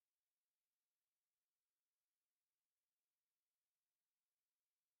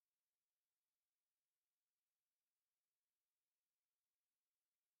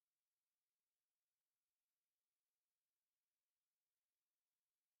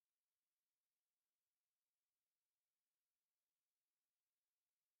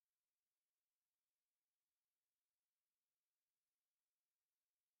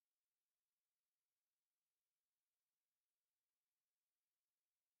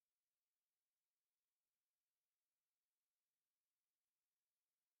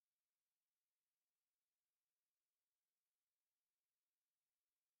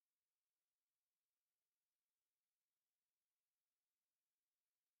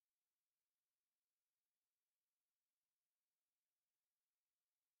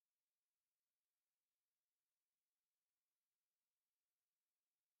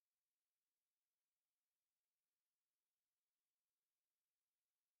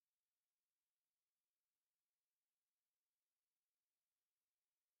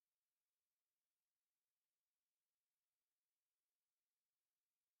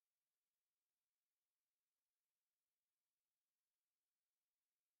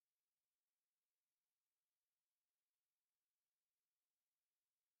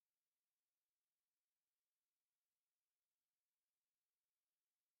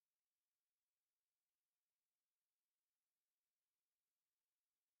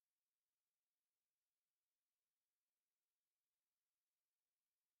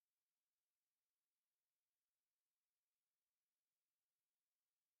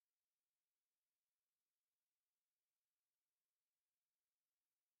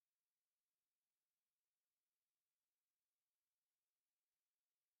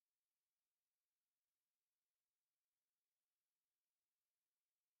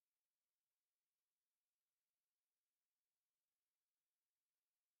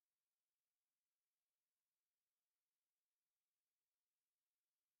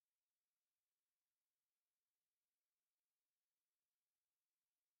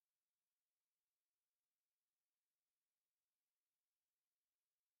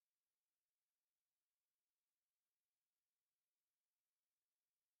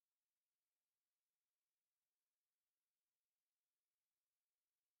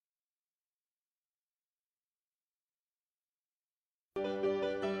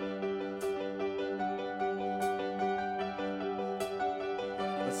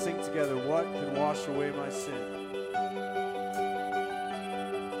sing together, what can wash away my sin?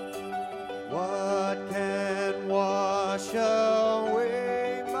 What can wash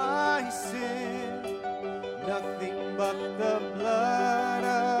away my sin? Nothing but the blood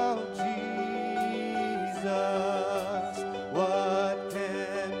of Jesus. What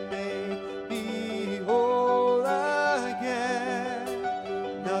can make me whole again?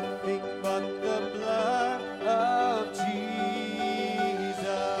 Nothing but the blood of Jesus.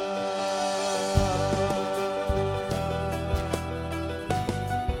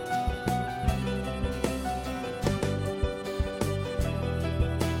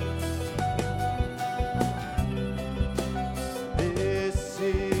 This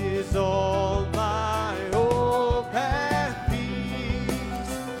is all my hope and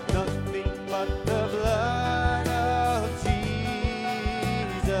peace. Nothing but the blood of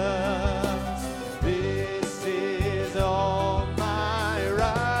Jesus. This is all my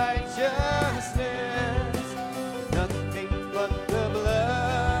righteousness. Nothing but the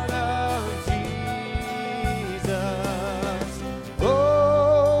blood of Jesus.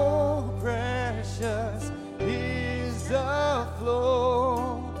 Oh, precious is the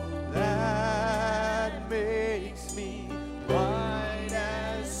flow that makes me white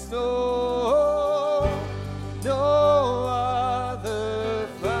as snow. No other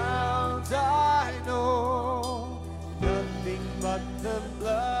fount I know. Nothing but the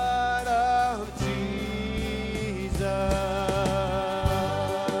blood of Jesus.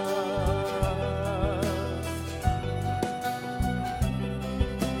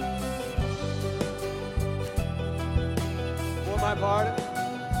 For my pardon.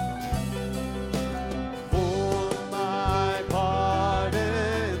 For my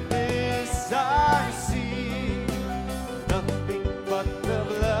pardon, this I see. Nothing but the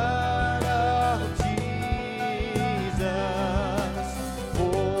blood of Jesus.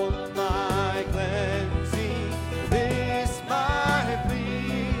 For my cleansing, this my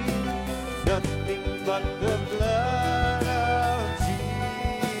plea. Nothing but the blood of Jesus.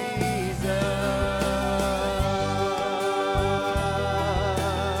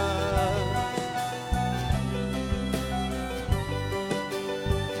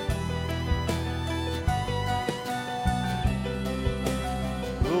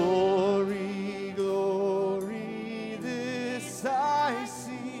 Glory, glory, this I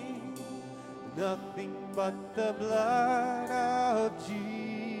see. Nothing but the blood of Jesus.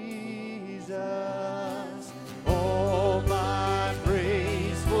 All my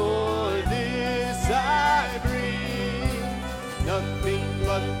praise for this I bring. Nothing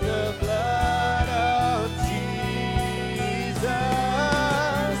but the blood of Jesus.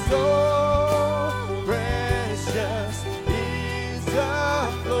 Oh, precious is the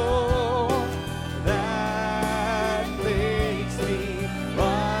flow that makes me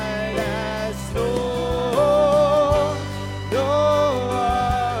white as snow. No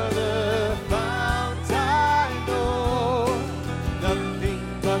other fount I know. Nothing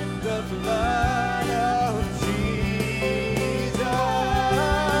but the blood of Jesus.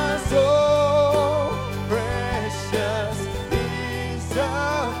 Oh, precious is the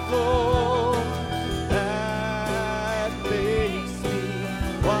flow that makes me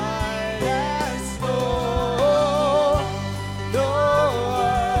white as snow. No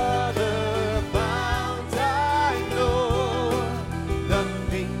other fount I know.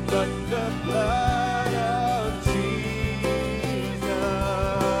 Nothing but the blood of Jesus.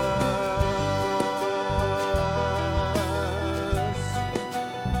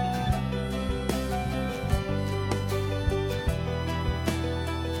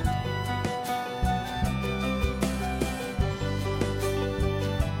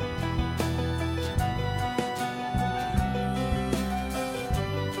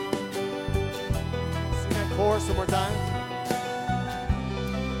 Sing that chorus one more time.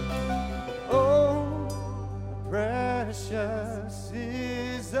 Oh, precious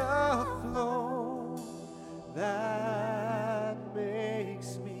is the flow that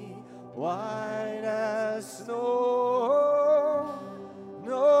makes me white as snow.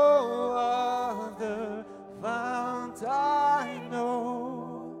 No other fount I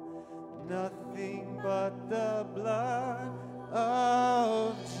know. Nothing but the blood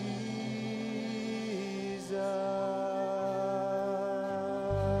of Jesus.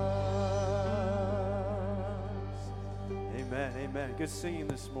 Amen, amen. Good singing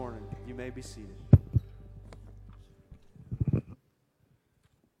this morning. You may be seated.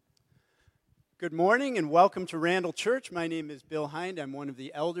 Good morning and welcome to Randall Church. My name is Bill Hind. I'm one of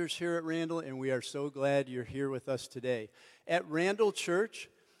the elders here at Randall, and we are so glad you're here with us today. At Randall Church,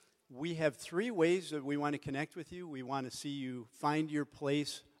 we have three ways that we want to connect with you. We want to see you find your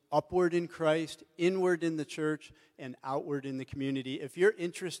place upward in Christ, inward in the church, and outward in the community. If you're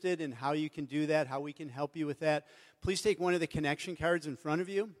interested in how you can do that, how we can help you with that, please take one of the connection cards in front of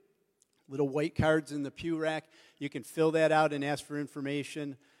you, little white cards in the pew rack. You can fill that out and ask for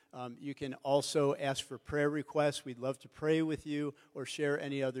information. You can also ask for prayer requests. We'd love to pray with you or share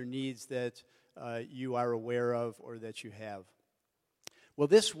any other needs that you are aware of or that you have. Well,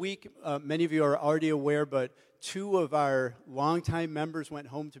 this week, many of you are already aware, but two of our longtime members went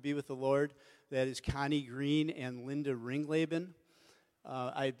home to be with the Lord. That is Connie Green and Linda Ringleben.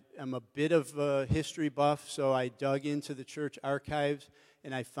 I am a bit of a history buff, so I dug into the church archives,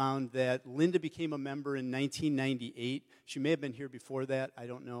 and I found that Linda became a member in 1998. She may have been here before that, I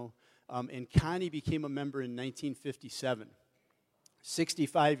don't know. And Connie became a member in 1957.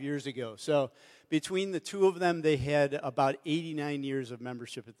 65 years ago. So between the two of them, they had about 89 years of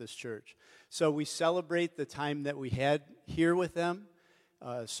membership at this church. So we celebrate the time that we had here with them,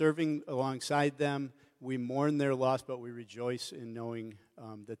 serving alongside them. We mourn their loss, but we rejoice in knowing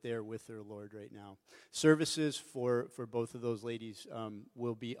that they are with their Lord right now. Services for both of those ladies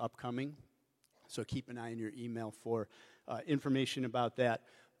will be upcoming, so keep an eye on your email for information about that.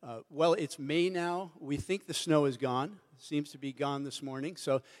 Well, it's May now. We think the snow is gone. Seems to be gone this morning.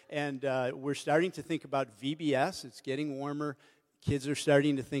 And we're starting to think about VBS. It's getting warmer. Kids are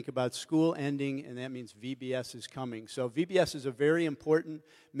starting to think about school ending, and that means VBS is coming. So VBS is a very important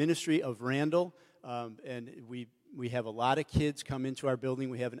ministry of Randall, and we have a lot of kids come into our building.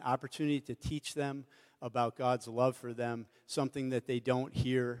 We have an opportunity to teach them about God's love for them, something that they don't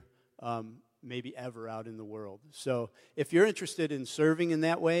hear maybe ever out in the world. So if you're interested in serving in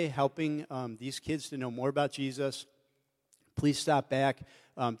that way, helping these kids to know more about Jesus, please stop back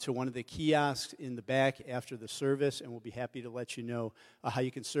to one of the kiosks in the back after the service, and we'll be happy to let you know how you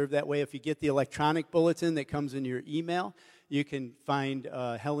can serve that way. If you get the electronic bulletin that comes in your email, you can find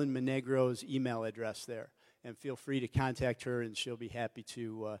Helen Monegro's email address there, and feel free to contact her, and she'll be happy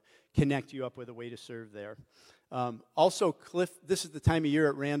to connect you up with a way to serve there. Also, Cliff, this is the time of year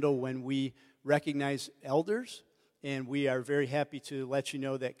at Randall when we recognize elders, and we are very happy to let you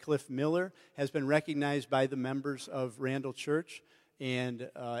know that Cliff Miller has been recognized by the members of Randall Church and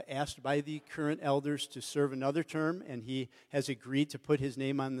asked by the current elders to serve another term, and he has agreed to put his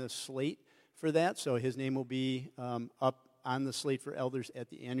name on the slate for that, so his name will be up on the slate for elders at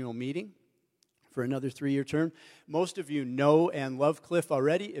the annual meeting for another 3-year term. Most of you know and love Cliff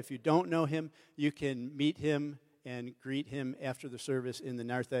already. If you don't know him, you can meet him and greet him after the service in the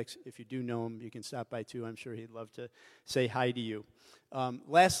narthex. If you do know him, you can stop by too. I'm sure he'd love to say hi to you.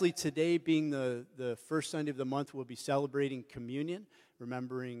 Lastly, today being the first Sunday of the month, we'll be celebrating communion,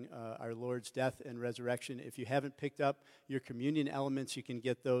 remembering our Lord's death and resurrection. If you haven't picked up your communion elements, you can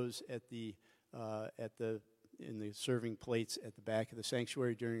get those in the serving plates at the back of the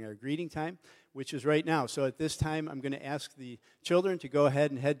sanctuary during our greeting time, which is right now. So at this time, I'm going to ask the children to go ahead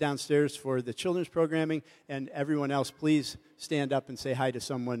and head downstairs for the children's programming, and everyone else, please stand up and say hi to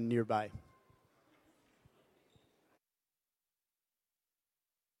someone nearby.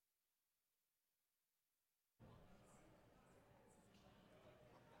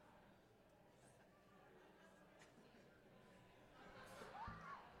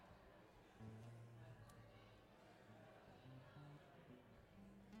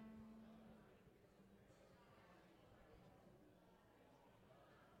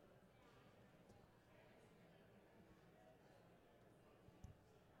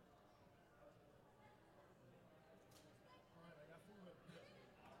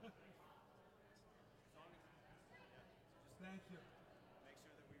 Thank you. Make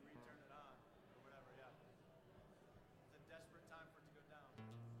sure that we return it on or whatever, yeah. It's a desperate time for it to go down.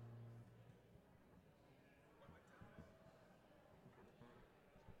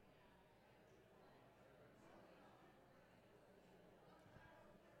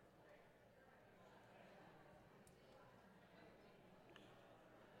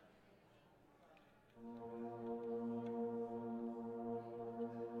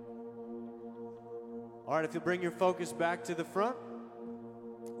 All right, if you'll bring your focus back to the front,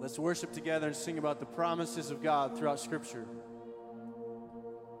 let's worship together and sing about the promises of God throughout Scripture.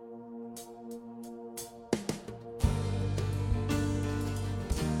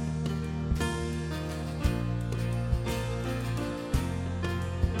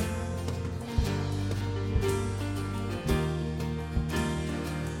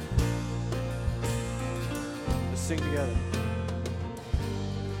 Let's sing together.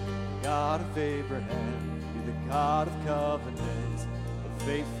 God of Abraham, you're the God of covenants, of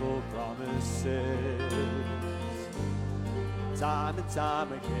faithful promises. Time and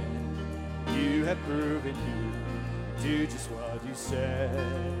time again, you have proven you do just what you said.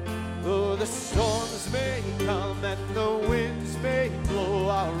 Though the storms may come and the winds may blow,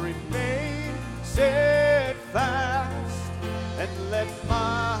 I'll remain steadfast and let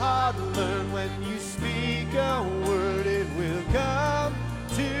my heart learn when you speak a word, it will come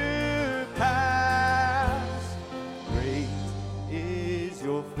to pass. Great is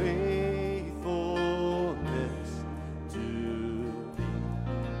your faithfulness to me.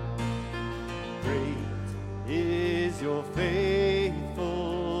 Great is your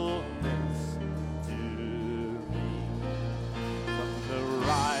faithfulness to me. From the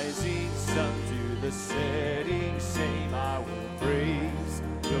rising sun to the setting same, I will praise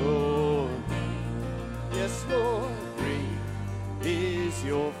your name. Yes, Lord, great is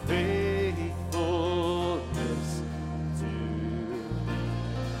your faithfulness to me.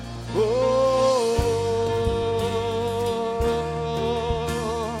 Oh,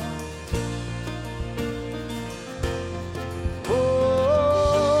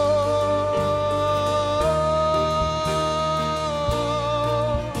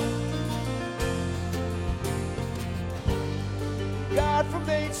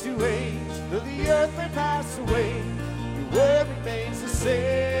 to age, though the earth may pass away, your word remains the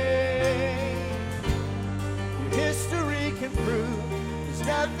same. Your history can prove there's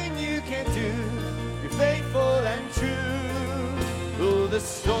nothing you can do. You're faithful and true. Though the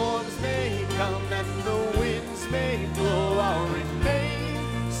storms may come and the winds may blow, I'll remain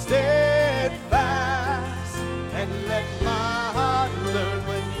steadfast and let my heart learn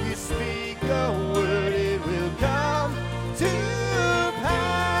when you speak a word, it will come to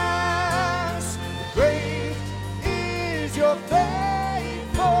your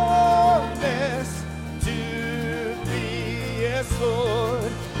faithfulness to me. Yes,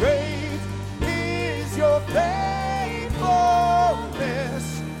 Lord, great is your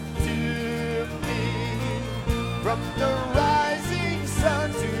faithfulness to me. From the rising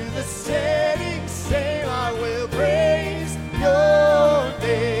sun to the setting same, I will praise your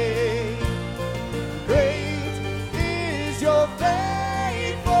name. Great is your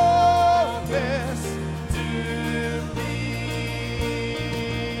faithfulness to me.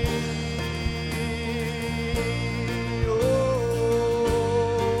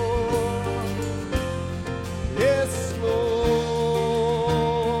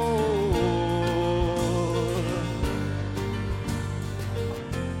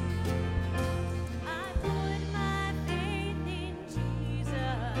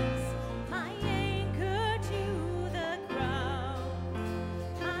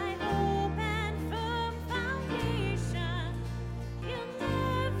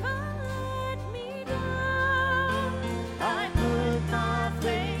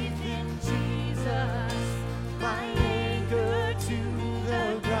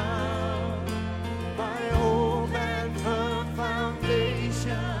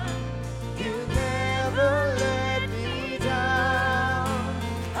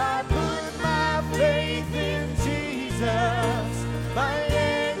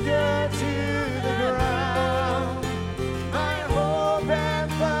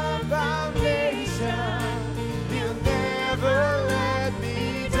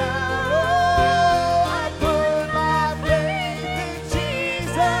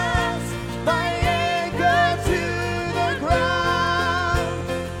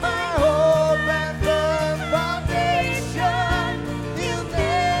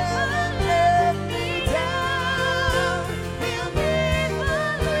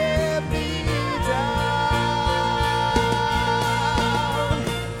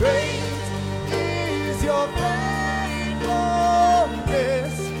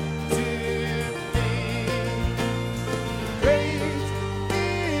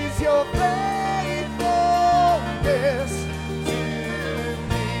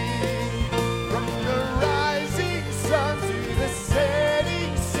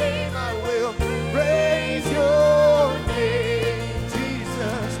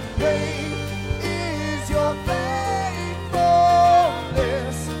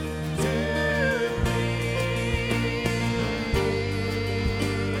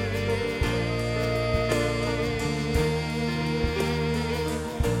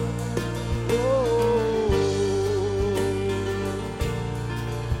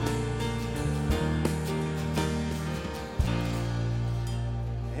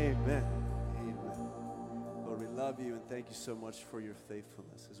 Thank you so much for your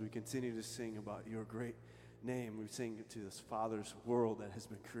faithfulness. As we continue to sing about your great name, we sing to this Father's world that has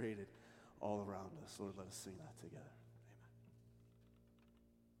been created all around us. Lord, let us sing that together.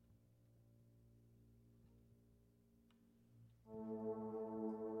 Amen.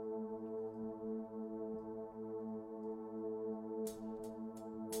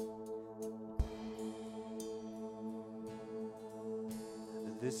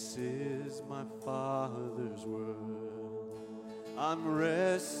 This is my Father's word. I'm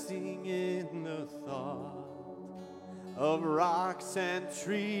resting in the thought of rocks and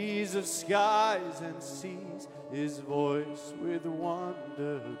trees, of skies and seas, His voice with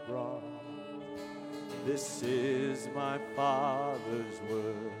wonder brought. This is my Father's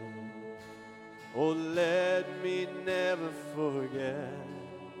word. Oh, let me never forget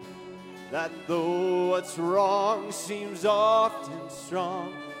that though what's wrong seems often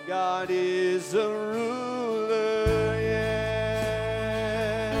strong, God is a ruler, yeah.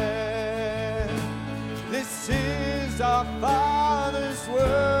 This is our Father's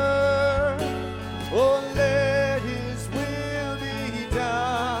word. Oh, let His will be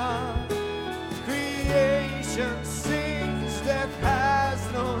done. Creation sings, death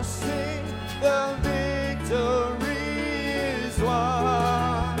has no sting, the victory is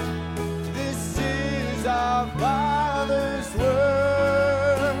won. This is our Father's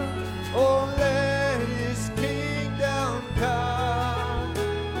word. Oh, let His kingdom come.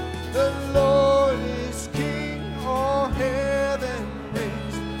 The Lord is King, all heaven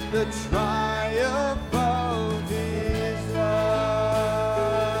rings the triumph of His love.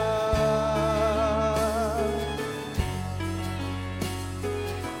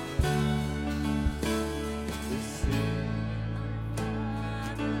 This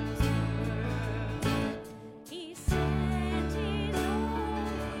He sent His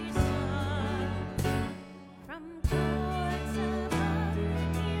only Son from courts above.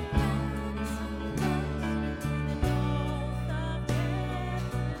 He ransomed us. The oath of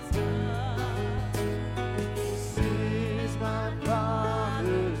death was done. This is my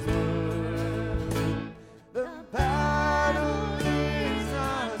Father's word. The battle is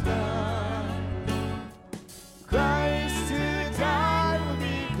not done. Christ who died will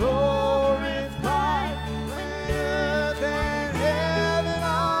be glorified when earth and heaven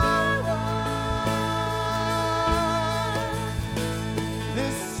are one.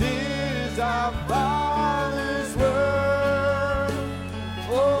 This is our Father's word.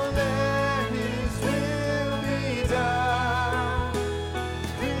 Oh, let His will be done.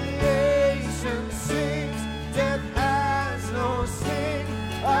 Creation sings, death has no sting,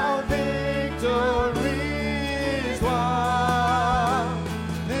 our victory is won.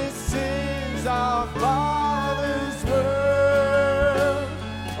 This is our Father's word.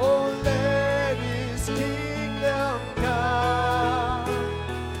 Oh, let His kingdom come.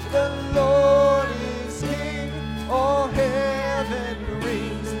 The Lord is King, all heaven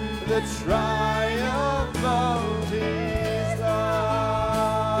rings the triumph of His love.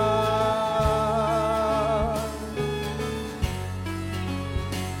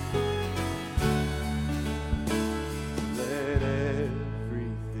 Let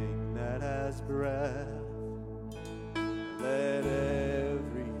everything that has breath, let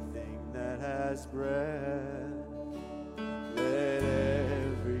everything that has breath, let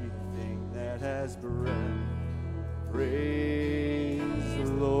everything that has breath praise the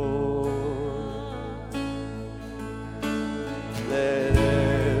Lord. Let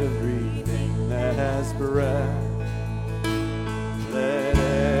everything that has breath, let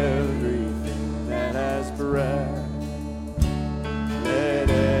everything that has breath, let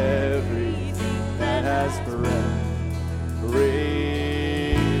everything that has breath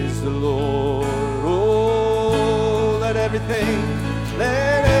praise the Lord. Oh, let everything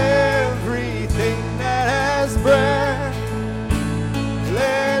that has breath,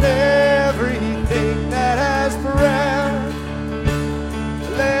 let everything that has breath,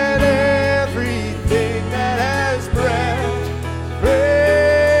 let everything that has breath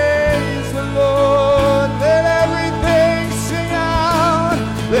praise the Lord. Let everything sing out.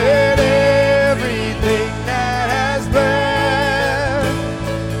 Let everything that has breath,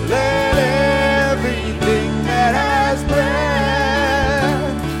 let everything that has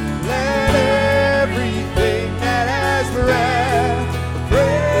breath, let everything that has breath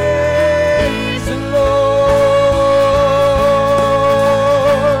praise the Lord.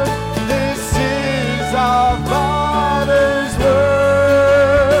 This is our Father's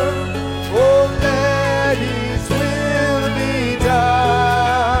word. Oh, let His will be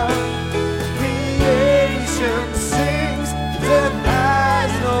done. Creation sings, death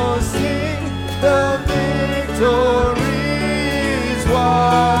has no sting, the victory is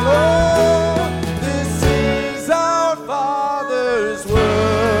won. Oh, this is our Father's word.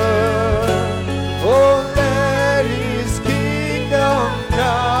 Oh, let His kingdom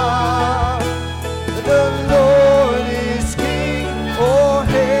come. The Lord is King, all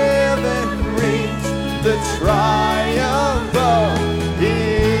heaven rings the triumph of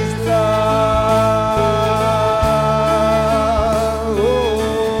His love.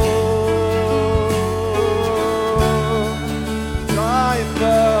 Oh,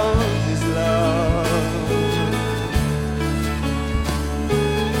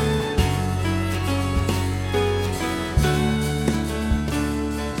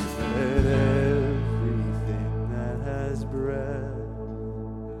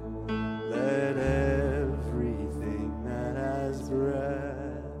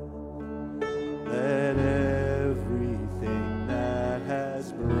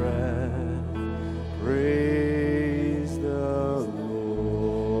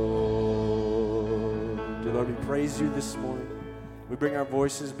 Lord, we praise you this morning. We bring our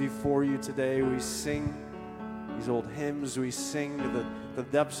voices before you today. We sing these old hymns. We sing to the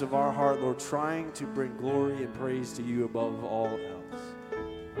depths of our heart, Lord, trying to bring glory and praise to you above all else.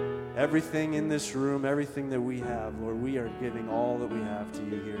 Everything in this room, everything that we have, Lord, we are giving all that we have to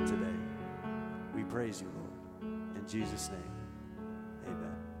you here today. We praise you, Lord. In Jesus' name,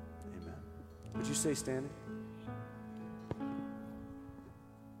 amen. Amen. Would you stay standing? I'm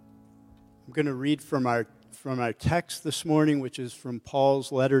going to read from our text this morning, which is from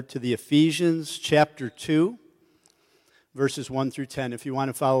Paul's letter to the Ephesians, chapter 2, verses 1 through 10. If you want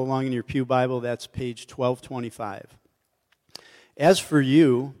to follow along in your pew Bible, that's page 1225. As for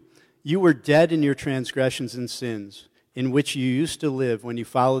you, you were dead in your transgressions and sins, in which you used to live when you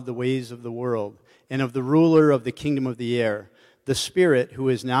followed the ways of the world and of the ruler of the kingdom of the air, the Spirit who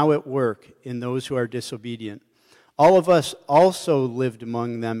is now at work in those who are disobedient. All of us also lived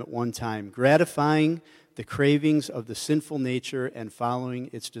among them at one time, gratifying the cravings of the sinful nature and following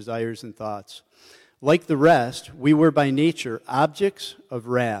its desires and thoughts. Like the rest, we were by nature objects of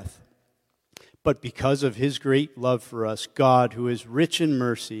wrath. But because of his great love for us, God, who is rich in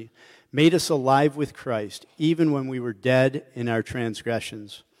mercy, made us alive with Christ, even when we were dead in our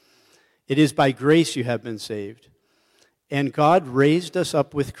transgressions. It is by grace you have been saved. And God raised us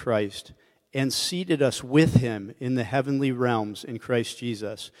up with Christ and seated us with him in the heavenly realms in Christ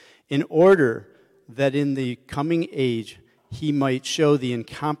Jesus, in order that in the coming age he might show the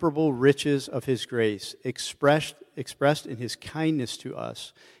incomparable riches of his grace, expressed in his kindness to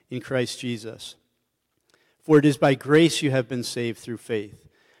us in Christ Jesus. For it is by grace you have been saved through faith,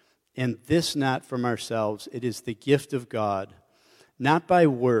 and this not from ourselves, it is the gift of God, not by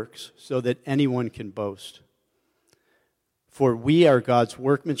works, so that anyone can boast. For we are God's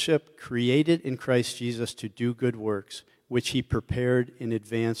workmanship, created in Christ Jesus to do good works, which he prepared in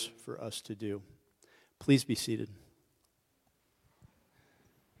advance for us to do. Please be seated.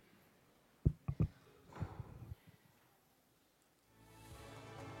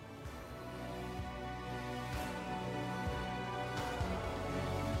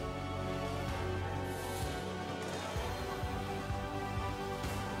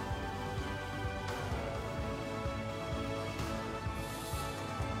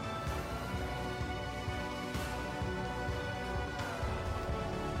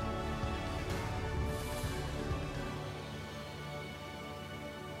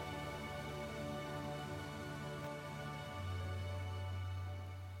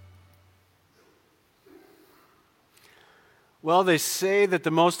 Well, they say that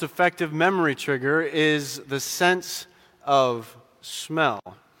the most effective memory trigger is the sense of smell.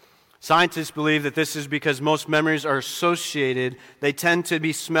 Scientists believe that this is because most memories are associated. They tend to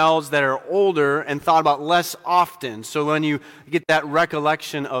be smells that are older and thought about less often. So when you get that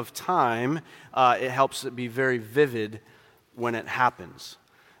recollection of time, it helps it be very vivid when it happens.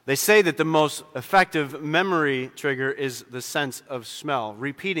 They say that the most effective memory trigger is the sense of smell.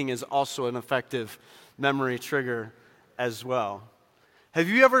 Repeating is also an effective memory trigger as well. Have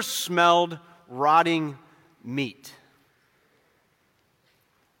you ever smelled rotting meat?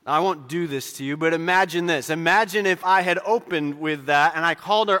 Now, I won't do this to you, but imagine this. Imagine if I had opened with that and I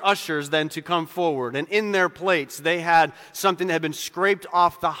called our ushers then to come forward, and in their plates they had something that had been scraped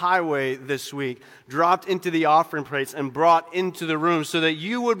off the highway this week, dropped into the offering plates and brought into the room so that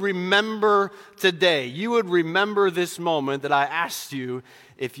you would remember today. You would remember this moment that I asked you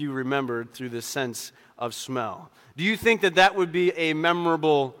if you remembered through the sense of smell. Do you think that that would be a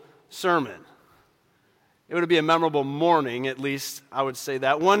memorable sermon? It would be a memorable morning, at least I would say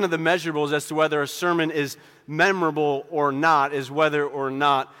that. One of the measurables as to whether a sermon is memorable or not is whether or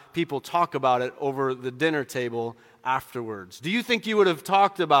not people talk about it over the dinner table afterwards. Do you think you would have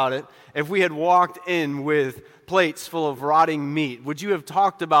talked about it if we had walked in with plates full of rotting meat? Would you have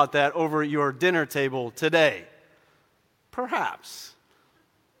talked about that over your dinner table today? Perhaps.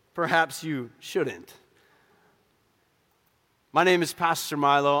 Perhaps you shouldn't. My name is Pastor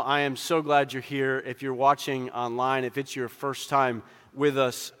Milo. I am so glad you're here. If you're watching online, if it's your first time with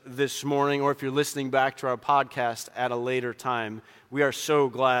us this morning, or if you're listening back to our podcast at a later time, we are so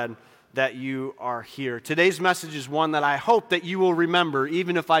glad that you are here. Today's message is one that I hope that you will remember,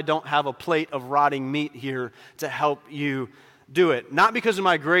 even if I don't have a plate of rotting meat here to help you do it. Not because of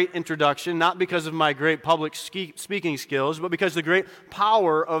my great introduction, not because of my great public speaking skills, but because of the great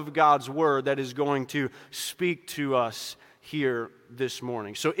power of God's Word that is going to speak to us here this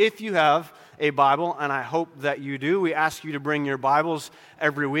morning. So if you have a Bible, and I hope that you do, we ask you to bring your Bibles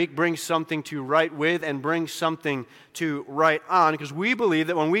every week. Bring something to write with and bring something to write on, because we believe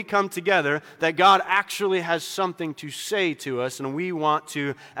that when we come together, that God actually has something to say to us, and we want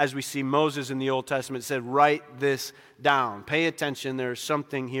to, as we see Moses in the Old Testament said, write this down. Pay attention. There's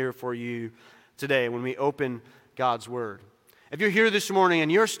something here for you today when we open God's Word. If you're here this morning and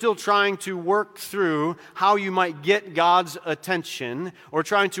you're still trying to work through how you might get God's attention or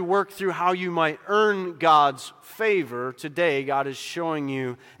trying to work through how you might earn God's favor, today God is showing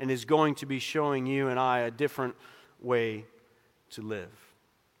you and is going to be showing you and I a different way to live.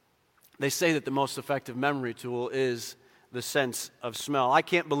 They say that the most effective memory tool is the sense of smell. I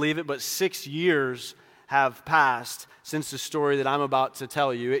can't believe it, but 6 years have passed since the story that I'm about to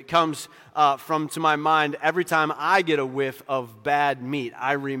tell you. It comes to my mind every time I get a whiff of bad meat.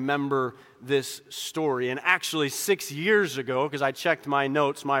 I remember this story. And actually 6 years ago, because I checked my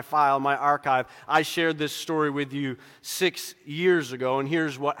notes, my file, my archive, I shared this story with you 6 years ago. And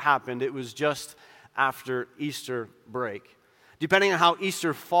here's what happened. It was just after Easter break. Depending on how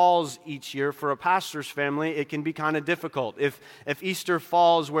Easter falls each year, for a pastor's family, it can be kind of difficult. If Easter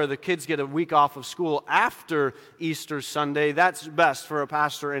falls where the kids get a week off of school after Easter Sunday, that's best for a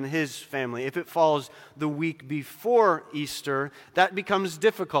pastor and his family. If it falls the week before Easter, that becomes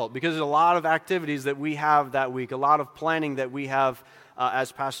difficult because there's a lot of activities that we have that week, a lot of planning that we have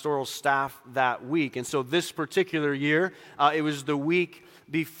as pastoral staff that week. And so this particular year, it was the week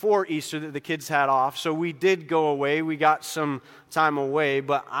before Easter that the kids had off. So we did go away. We got some time away,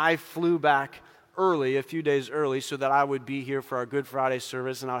 but I flew back early, a few days early, so that I would be here for our Good Friday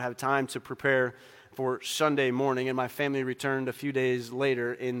service and I would have time to prepare for Sunday morning. And my family returned a few days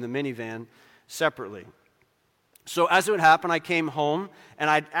later in the minivan separately. So as it would happen, I came home, and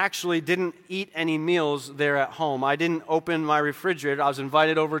I actually didn't eat any meals there at home. I didn't open my refrigerator. I was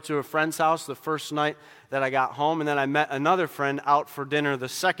invited over to a friend's house the first night that I got home, and then I met another friend out for dinner the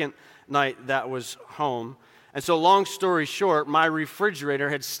second night that was home. And so long story short, my refrigerator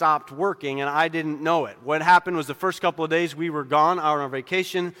had stopped working, and I didn't know it. What happened was the first couple of days we were gone out on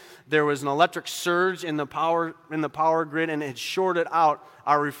vacation, there was an electric surge in the power grid, and it had shorted out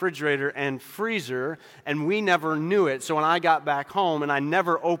our refrigerator and freezer, and we never knew it. So when I got back home and I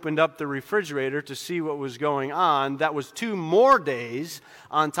never opened up the refrigerator to see what was going on, that was 2 more days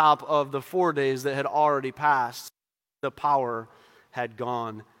on top of the 4 days that had already passed. The power had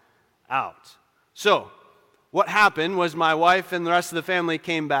gone out. So what happened was my wife and the rest of the family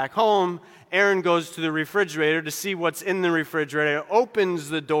came back home. Aaron goes to the refrigerator to see what's in the refrigerator, opens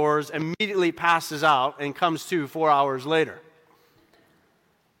the doors, immediately passes out, and comes to 4 hours later.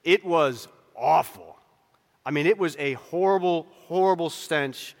 It was awful. I mean, it was a horrible, horrible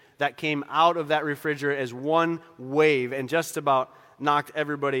stench that came out of that refrigerator as one wave and just about knocked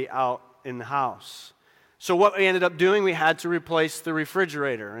everybody out in the house. So what we ended up doing, we had to replace the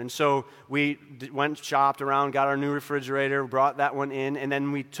refrigerator. And so we shopped around, got our new refrigerator, brought that one in, and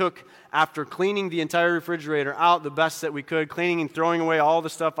then we took, after cleaning the entire refrigerator out the best that we could, cleaning and throwing away all the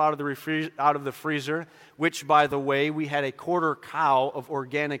stuff out of the freezer, which, by the way, we had a quarter cow of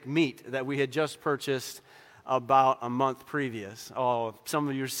organic meat that we had just purchased about a month previous. Oh, some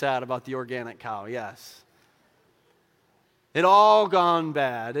of you are sad about the organic cow, yes. It all gone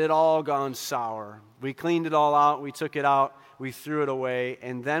bad. It all gone sour. We cleaned it all out. We took it out. We threw it away.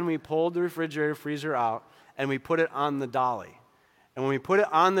 And then we pulled the refrigerator freezer out and we put it on the dolly. And when we put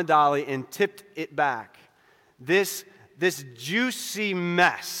it on the dolly and tipped it back, this juicy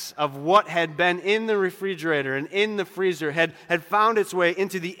mess of what had been in the refrigerator and in the freezer had found its way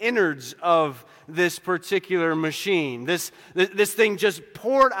into the innards of this particular machine. This thing just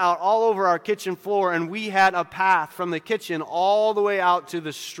poured out all over our kitchen floor, and we had a path from the kitchen all the way out to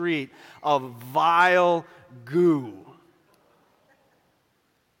the street of vile goo.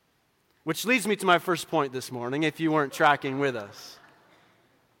 Which leads me to my first point this morning, if you weren't tracking with us.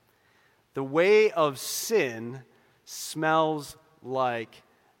 The way of sin smells like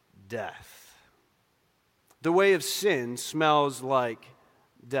death. The way of sin smells like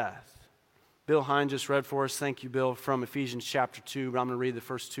death. Bill Hine just read for us, thank you, Bill, from Ephesians chapter 2, but I'm going to read the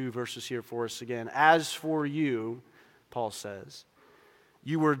first 2 verses here for us again. As for you, Paul says,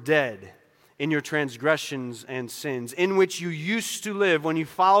 you were dead in your transgressions and sins, in which you used to live when you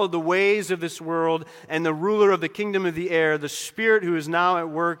followed the ways of this world and the ruler of the kingdom of the air, the spirit who is now at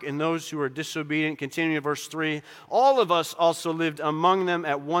work in those who are disobedient. Continuing in verse 3, all of us also lived among them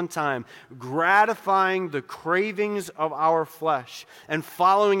at one time, gratifying the cravings of our flesh and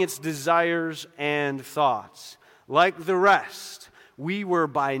following its desires and thoughts. Like the rest, we were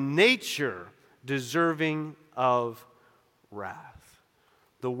by nature deserving of wrath.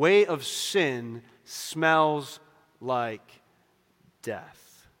 The way of sin smells like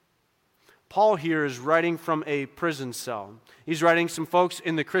death. Paul here is writing from a prison cell. He's writing some folks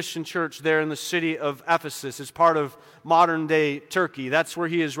in the Christian church there in the city of Ephesus. It's part of modern-day Turkey. That's where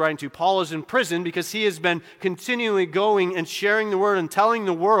he is writing to. Paul is in prison because he has been continually going and sharing the word and telling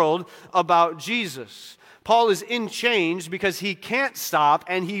the world about Jesus. Paul is in chains because he can't stop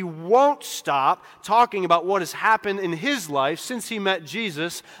and he won't stop talking about what has happened in his life since he met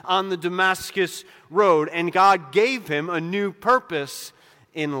Jesus on the Damascus road. And God gave him a new purpose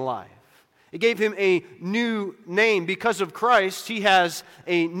in life. It gave him a new name. Because of Christ, he has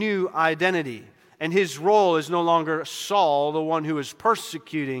a new identity. And his role is no longer Saul, the one who is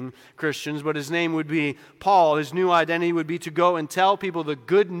persecuting Christians, but his name would be Paul. His new identity would be to go and tell people the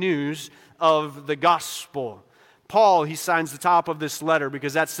good news of the gospel. Paul, he signs the top of this letter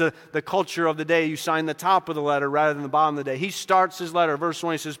because that's the culture of the day. You sign the top of the letter rather than the bottom of the day. He starts his letter, verse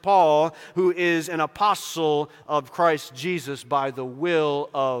 1, he says, Paul, who is an apostle of Christ Jesus by the will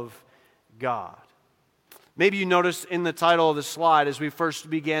of God. Maybe you noticed in the title of the slide as we first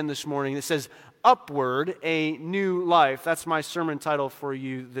began this morning, it says, Upward, a New Life. That's my sermon title for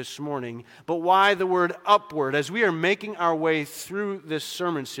you this morning. But why the word upward? As we are making our way through this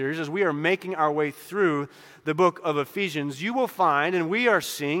sermon series, as we are making our way through the book of Ephesians, you will find, and we are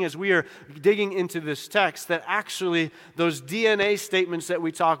seeing as we are digging into this text, that actually those DNA statements that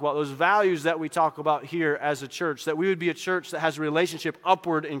we talk about, those values that we talk about here as a church, that we would be a church that has a relationship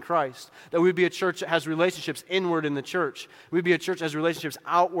upward in Christ, that we would be a church that has relationships inward in the church, we'd be a church that has relationships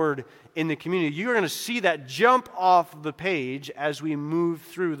outward in the community. You're going to see that jump off the page as we move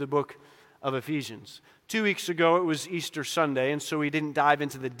through the book of Ephesians. 2 weeks ago, it was Easter Sunday, and so we didn't dive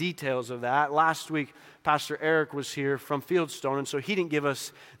into the details of that. Last week, Pastor Eric was here from Fieldstone, and so he didn't give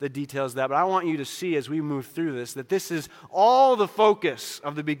us the details of that. But I want you to see as we move through this that this is all the focus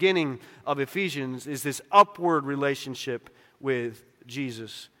of the beginning of Ephesians is this upward relationship with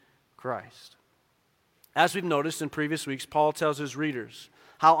Jesus Christ. As we've noticed in previous weeks, Paul tells his readers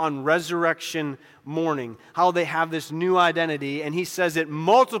how on resurrection morning, how they have this new identity, and he says it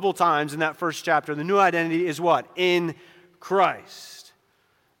multiple times in that first chapter. The new identity is what? In Christ.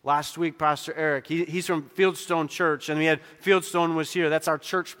 Last week, Pastor Eric, he's from Fieldstone Church, and we had Fieldstone was here. That's our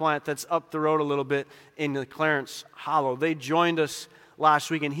church plant that's up the road a little bit in the Clarence Hollow. They joined us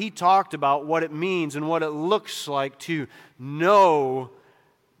last week, and he talked about what it means and what it looks like to know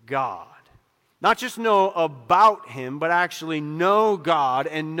God. Not just know about Him, but actually know God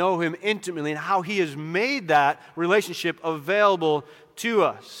and know Him intimately and how He has made that relationship available to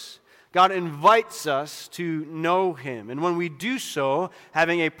us. God invites us to know Him. And when we do so,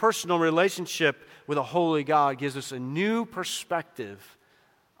 having a personal relationship with a holy God gives us a new perspective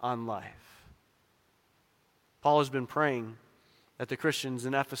on life. Paul has been praying that the Christians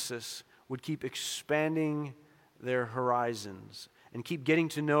in Ephesus would keep expanding their horizons and keep getting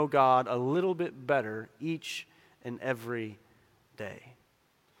to know God a little bit better each and every day.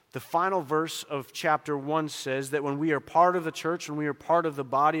 The final verse of chapter 1 says that when we are part of the church, when we are part of the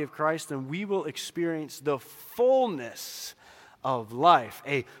body of Christ, then we will experience the fullness of life,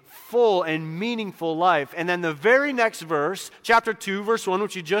 a full and meaningful life. And then the very next verse, chapter 2, verse 1,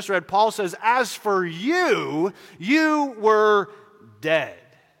 which you just read, Paul says, as for you, you were dead.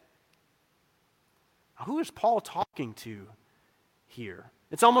 Who is Paul talking to here?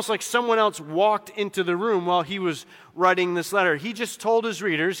 It's almost like someone else walked into the room while he was writing this letter. He just told his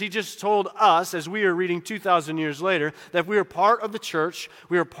readers, he just told us, as we are reading 2,000 years later, that if we are part of the church,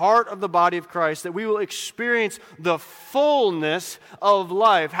 we are part of the body of Christ, that we will experience the fullness of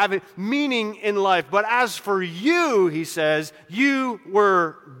life, having meaning in life. But as for you, he says, you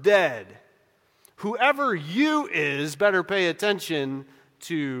were dead. Whoever you is better pay attention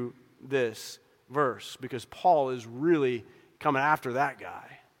to this verse, because Paul is really coming after that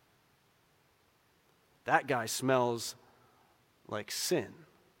guy. That guy smells like sin.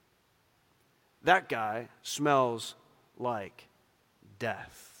 That guy smells like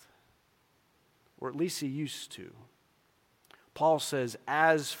death. Or at least he used to. Paul says,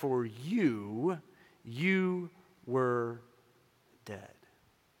 as for you, you were dead.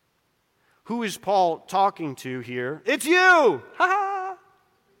 Who is Paul talking to here? It's you! Ha ha!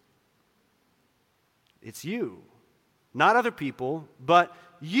 It's you. Not other people, but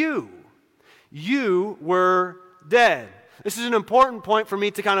you. You were dead. This is an important point for me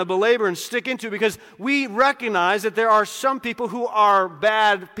to kind of belabor and stick into, because we recognize that there are some people who are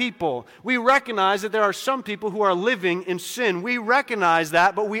bad people. We recognize that there are some people who are living in sin. We recognize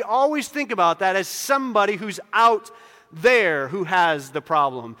that, but we always think about that as somebody who's out there who has the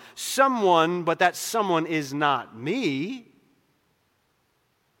problem. Someone, but that someone is not me.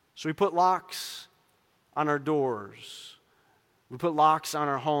 So we put locks on our doors. We put locks on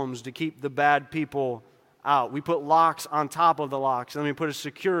our homes to keep the bad people out. We put locks on top of the locks. And then we put a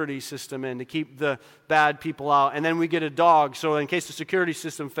security system in to keep the bad people out. And then we get a dog, so in case the security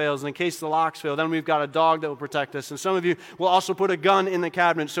system fails, and in case the locks fail, then we've got a dog that will protect us. And some of you will also put a gun in the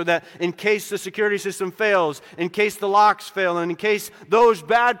cabinet so that in case the security system fails, in case the locks fail, and in case those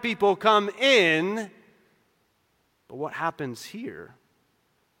bad people come in. But what happens here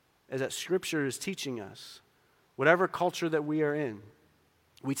is that Scripture is teaching us, whatever culture that we are in,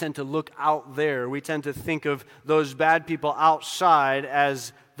 we tend to look out there. We tend to think of those bad people outside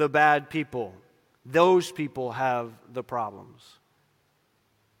as the bad people. Those people have the problems.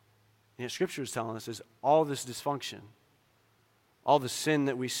 And yet Scripture is telling us is all this dysfunction, all the sin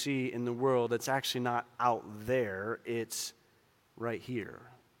that we see in the world, it's actually not out there. It's right here.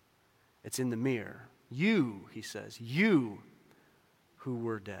 It's in the mirror. You, he says, you who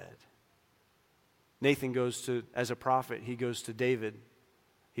were dead. Nathan goes to, as a prophet, he goes to David.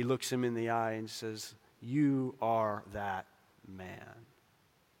 He looks him in the eye and says, you are that man.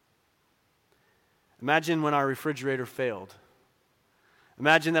 Imagine when our refrigerator failed.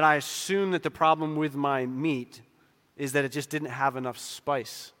 Imagine that I assume that the problem with my meat is that it just didn't have enough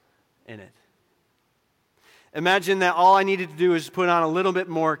spice in it. Imagine that all I needed to do is put on a little bit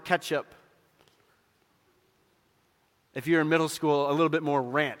more ketchup. If you're in middle school, a little bit more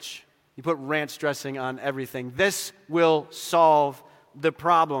ranch. You put ranch dressing on everything. This will solve the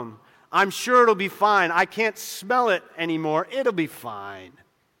problem. I'm sure it'll be fine. I can't smell it anymore. It'll be fine.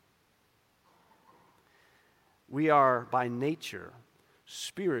 We are by nature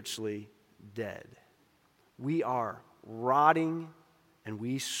spiritually dead. We are rotting and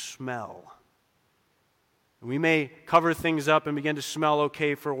we smell. We may cover things up and begin to smell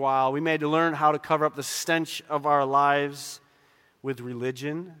okay for a while. We may learn how to cover up the stench of our lives with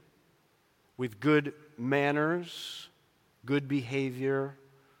religion, with good manners, good behavior.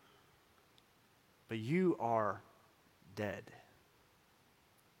 But you are dead.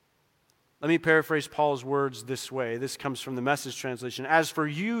 Let me paraphrase Paul's words this way. This comes from the Message translation. As for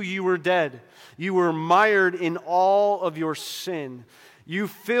you, you were dead. You were mired in all of your sin. You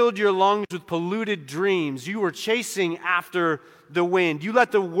filled your lungs with polluted dreams. You were chasing after the wind. You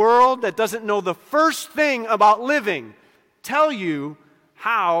let the world that doesn't know the first thing about living tell you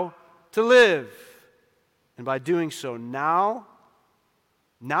how to live. And by doing so, now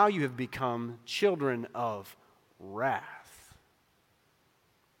you have become children of wrath.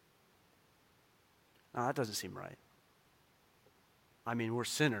 Now, that doesn't seem right. I mean, we're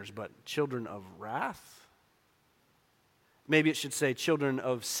sinners, but children of wrath? Maybe it should say children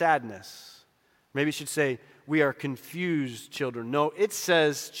of sadness. Maybe it should say we are confused children. No, it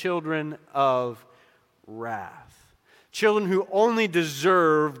says children of wrath. Children who only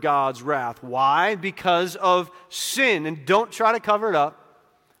deserve God's wrath. Why? Because of sin. And don't try to cover it up.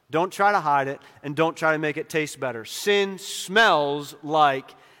 Don't try to hide it. And don't try to make it taste better. Sin smells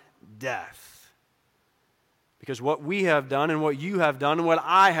like death. Because what we have done and what you have done and what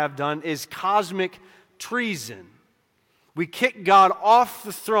I have done is cosmic treason. We kick God off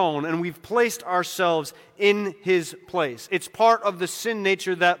the throne and we've placed ourselves in His place. It's part of the sin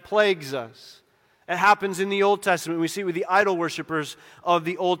nature that plagues us. It happens in the Old Testament. We see it with the idol worshipers of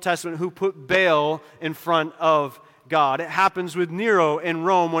the Old Testament who put Baal in front of God. It happens with Nero in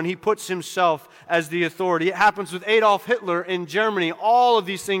Rome when he puts himself as the authority. It happens with Adolf Hitler in Germany. All of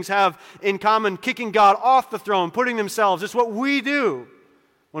these things have in common kicking God off the throne, putting themselves. It's what we do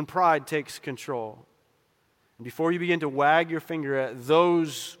when pride takes control. And before you begin to wag your finger at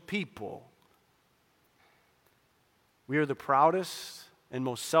those people, we are the proudest and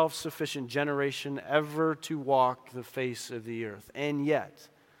most self-sufficient generation ever to walk the face of the earth. And yet,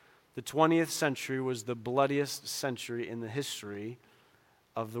 the 20th century was the bloodiest century in the history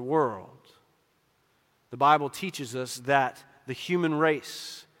of the world. The Bible teaches us that the human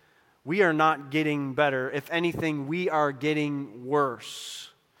race, we are not getting better. If anything, we are getting worse.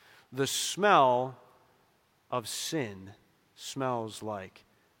 The smell of sin smells like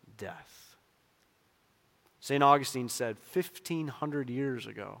death. St. Augustine said 1,500 years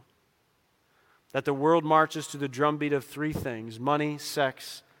ago that the world marches to the drumbeat of three things: money,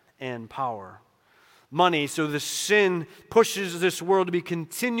 sex, and power. Money, so the sin pushes this world to be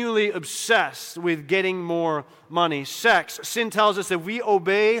continually obsessed with getting more money. Sex, sin tells us that we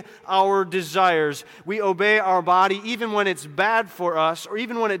obey our desires. We obey our body even when it's bad for us, or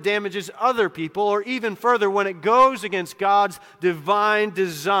even when it damages other people, or even further, when it goes against God's divine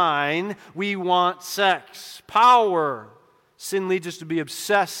design, we want sex. Power, sin leads us to be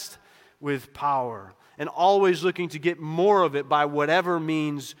obsessed with power. and always looking to get more of it by whatever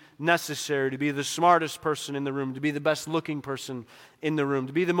means necessary, to be the smartest person in the room, to be the best looking person in the room,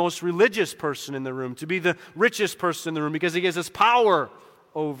 to be the most religious person in the room, to be the richest person in the room, because he gives us power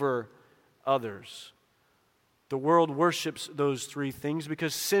over others. The world worships those three things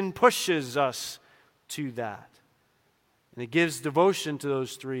because sin pushes us to that. And it gives devotion to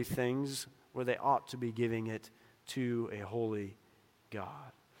those three things where they ought to be giving it to a holy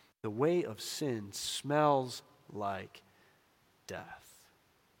God. The way of sin smells like death.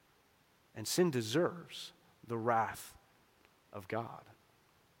 And sin deserves the wrath of God.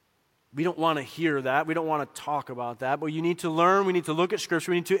 We don't want to hear that. We don't want to talk about that. But you need to learn. We need to look at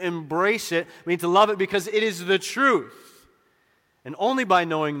Scripture. We need to embrace it. We need to love it because it is the truth. And only by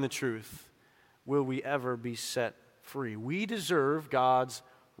knowing the truth will we ever be set free. We deserve God's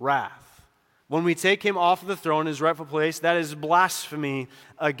wrath. When we take him off the throne, his rightful place, that is blasphemy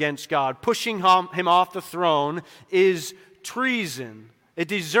against God. Pushing him off the throne is treason. It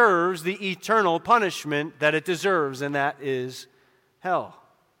deserves the eternal punishment that it deserves, and that is hell.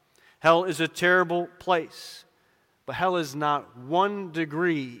 Hell is a terrible place, but hell is not 1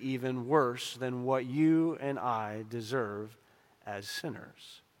 degree even worse than what you and I deserve as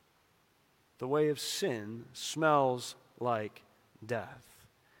sinners. The way of sin smells like death,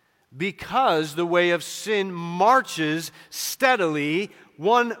 because the way of sin marches steadily,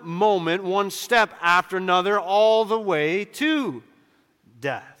 one moment, one step after another, all the way to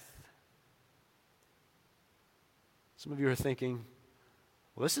death. Some of you are thinking,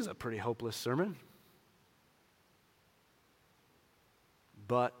 well, this is a pretty hopeless sermon.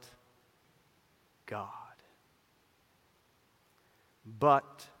 But God.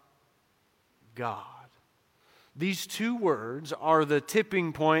 But God. These two words are the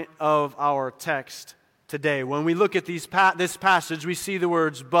tipping point of our text today. When we look at this passage, we see the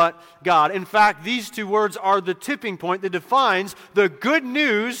words, but God. In fact, these two words are the tipping point that defines the good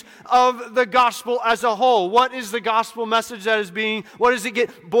news of the gospel as a whole. What is the gospel message what does it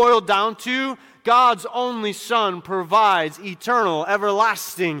get boiled down to? God's only Son provides eternal,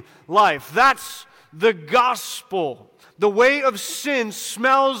 everlasting life. That's the gospel. The way of sin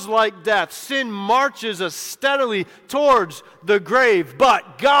smells like death. Sin marches us steadily towards the grave,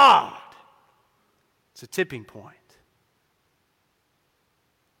 but God. It's a tipping point.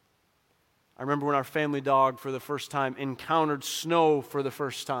 I remember when our family dog for the first time encountered snow for the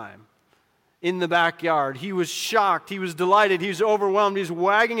first time in the backyard. He was shocked. He was delighted. He was overwhelmed. He's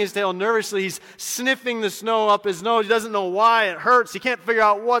wagging his tail nervously. He's sniffing the snow up his nose. He doesn't know why it hurts. He can't figure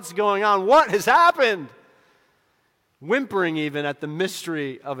out what's going on. What has happened? Whimpering even at the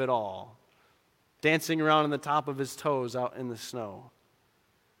mystery of it all. Dancing around on the top of his toes out in the snow.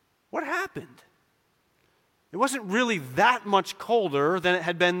 What happened? It wasn't really that much colder than it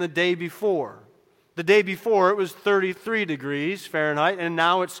had been the day before. The day before it was 33 degrees Fahrenheit, and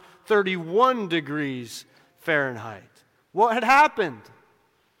now it's 31 degrees Fahrenheit. What had happened?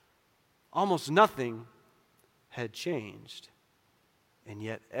 Almost nothing had changed, and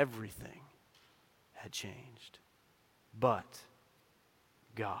yet everything had changed. But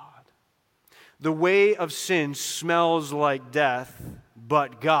God. The way of sin smells like death,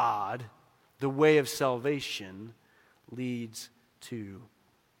 but God, the way of salvation, leads to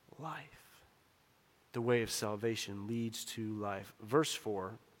life. The way of salvation leads to life. Verse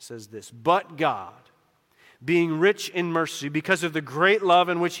 4 says this, but God, being rich in mercy, because of the great love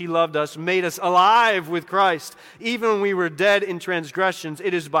in which he loved us, made us alive with Christ. Even when we were dead in transgressions,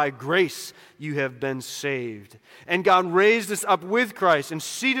 it is by grace you have been saved. And God raised us up with Christ and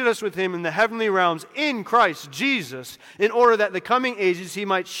seated us with him in the heavenly realms in Christ Jesus, in order that the coming ages he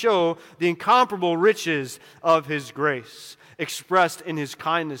might show the incomparable riches of his grace, expressed in his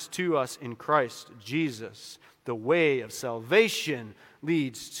kindness to us in Christ Jesus. The way of salvation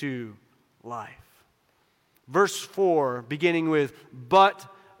leads to life. Verse 4, beginning with, but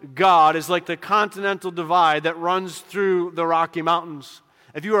God, is like the continental divide that runs through the Rocky Mountains.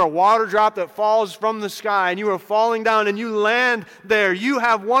 If you are a water drop that falls from the sky and you are falling down and you land there, you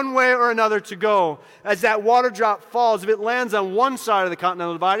have one way or another to go. As that water drop falls, if it lands on one side of the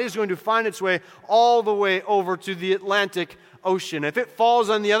continental divide, it is going to find its way all the way over to the Atlantic Ocean. If it falls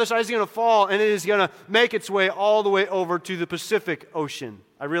on the other side, it's going to fall and it is going to make its way all the way over to the Pacific Ocean.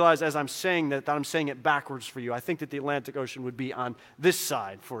 I realize as I'm saying that I'm saying it backwards for you. I think that the Atlantic Ocean would be on this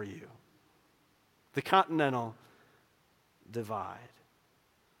side for you. The continental divide.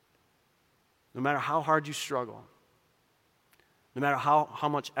 No matter how hard you struggle, no matter how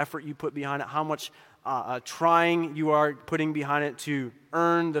much effort you put behind it, how much trying you are putting behind it to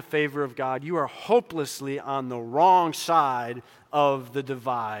earn the favor of God, you are hopelessly on the wrong side of the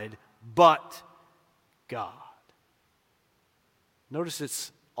divide. But God. Notice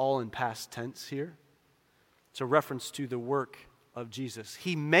it's all in past tense here. It's a reference to the work of Jesus.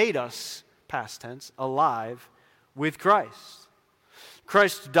 He made us, past tense, alive with Christ.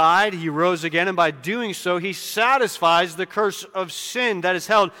 Christ died, he rose again, and by doing so, he satisfies the curse of sin that has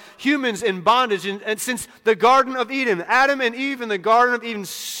held humans in bondage. And since the Garden of Eden, Adam and Eve in the Garden of Eden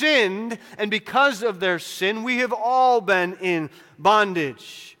sinned, and because of their sin, we have all been in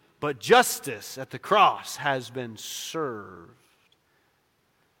bondage. But justice at the cross has been served.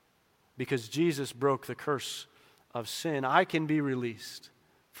 Because Jesus broke the curse of sin, I can be released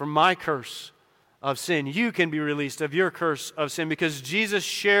from my curse of sin. You can be released of your curse of sin. Because Jesus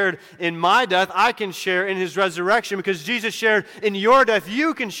shared in my death, I can share in his resurrection. Because Jesus shared in your death,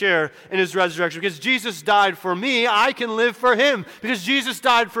 you can share in his resurrection. Because Jesus died for me, I can live for him. Because Jesus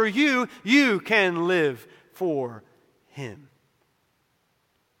died for you, you can live for him.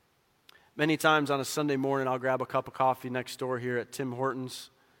 Many times on a Sunday morning, I'll grab a cup of coffee next door here at Tim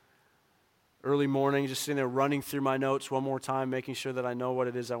Hortons. Early morning, just sitting there running through my notes one more time, making sure that I know what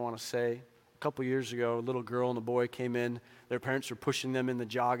it is I want to say. A couple years ago, a little girl and a boy came in. Their parents were pushing them in the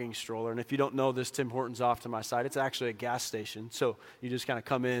jogging stroller. And if you don't know this, Tim Hortons off to my side. It's actually a gas station. So you just kind of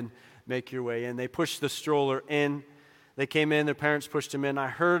come in, make your way in. They pushed the stroller in. They came in. Their parents pushed him in. I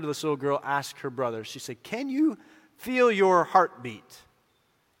heard this little girl ask her brother. She said, "Can you feel your heartbeat?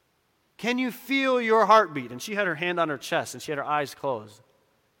 Can you feel your heartbeat?" And she had her hand on her chest and she had her eyes closed.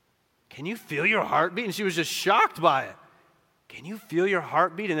 "Can you feel your heartbeat?" And she was just shocked by it. "Can you feel your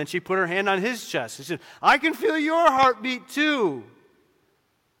heartbeat?" And then she put her hand on his chest. She said, "I can feel your heartbeat too."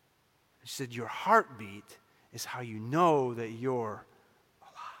 She said, "Your heartbeat is how you know that you're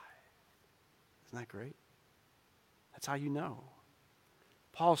alive." Isn't that great? That's how you know.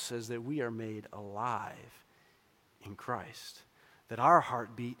 Paul says that we are made alive in Christ, that our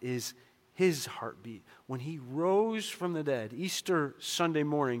heartbeat is his heartbeat. When he rose from the dead, Easter Sunday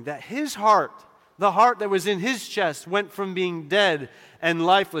morning, that his heart, the heart that was in his chest, went from being dead and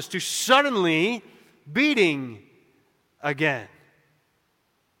lifeless to suddenly beating again.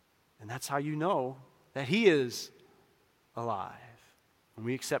 And that's how you know that he is alive. When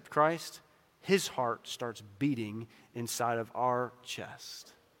we accept Christ, his heart starts beating inside of our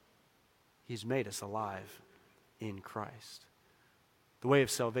chest. He's made us alive in Christ. The way of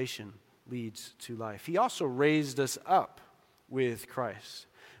salvation leads to life. He also raised us up with Christ.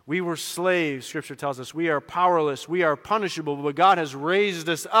 We were slaves, Scripture tells us. We are powerless. We are punishable. But God has raised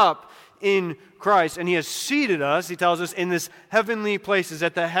us up in Christ. And he has seated us, he tells us, in this heavenly places,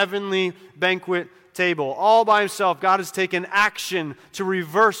 at the heavenly banquet table. All by himself, God has taken action to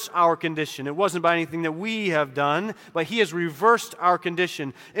reverse our condition. It wasn't by anything that we have done, but he has reversed our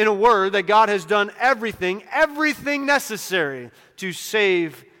condition. In a word, that God has done everything necessary to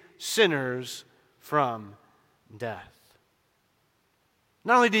save sinners from death.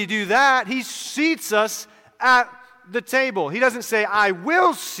 Not only did he do that, he seats us at the table. He doesn't say, "I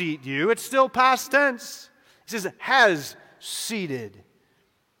will seat you." It's still past tense. He says, "has seated."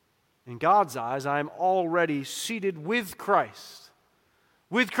 In God's eyes, I am already seated with Christ.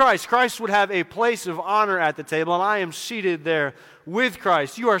 With Christ. Christ would have a place of honor at the table, and I am seated there with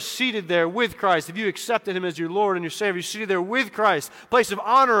Christ. You are seated there with Christ. If you accepted him as your Lord and your Savior, you're seated there with Christ. Place of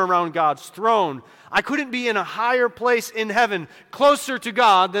honor around God's throne. I couldn't be in a higher place in heaven, closer to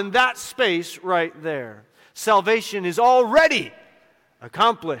God, than that space right there. Salvation is already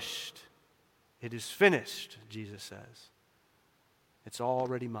accomplished. It is finished, Jesus says. It's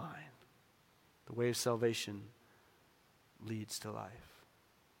already mine. The way of salvation leads to life.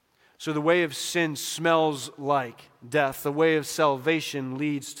 So the way of sin smells like death. The way of salvation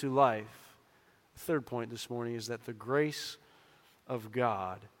leads to life. The third point this morning is that the grace of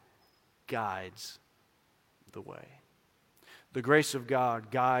God guides the way. The grace of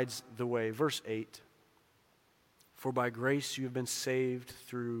God guides the way. Verse 8, "For by grace you have been saved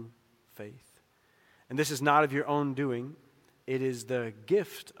through faith. And this is not of your own doing. It is the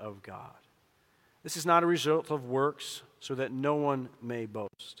gift of God. This is not a result of works, so that no one may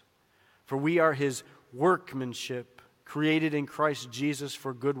boast. For we are his workmanship, created in Christ Jesus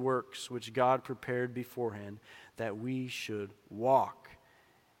for good works, which God prepared beforehand, that we should walk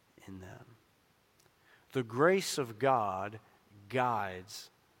in them." The grace of God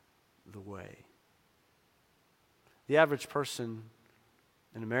guides the way. The average person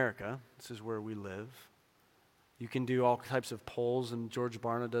in America, this is where we live. You can do all types of polls, and George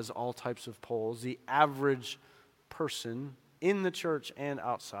Barna does all types of polls. The average person in the church and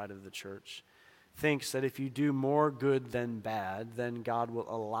outside of the church thinks that if you do more good than bad, then God will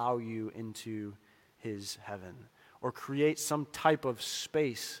allow you into his heaven or create some type of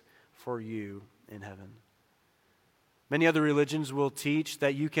space for you in heaven. Many other religions will teach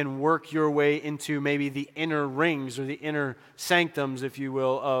that you can work your way into maybe the inner rings or the inner sanctums, if you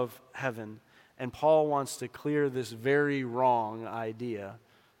will, of heaven. And Paul wants to clear this very wrong idea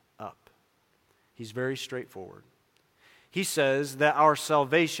up. He's very straightforward. He says that our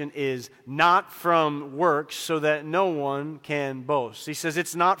salvation is not from works so that no one can boast. He says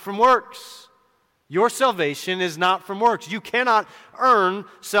it's not from works. Your salvation is not from works. You cannot earn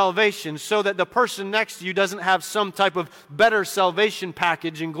salvation so that the person next to you doesn't have some type of better salvation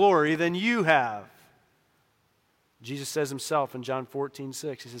package and glory than you have. Jesus says himself in John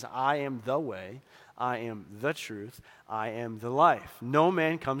 14:6, he says, I am the way, I am the truth, I am the life. No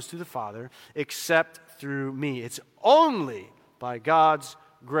man comes to the Father except through me. It's only by God's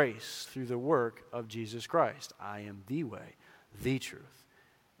grace through the work of Jesus Christ. I am the way, the truth,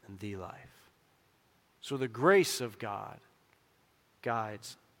 and the life. So the grace of God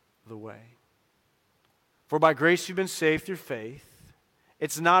guides the way. For by grace you've been saved through faith.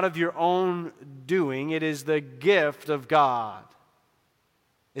 It's not of your own doing. It is the gift of God.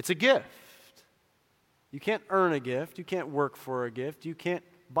 It's a gift. You can't earn a gift. You can't work for a gift. You can't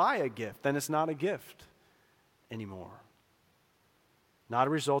buy a gift. Then it's not a gift anymore. Not a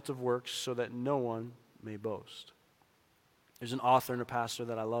result of works so that no one may boast. There's an author and a pastor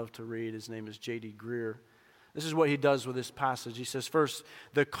that I love to read. His name is J.D. Greer. This is what he does with this passage. He says, first,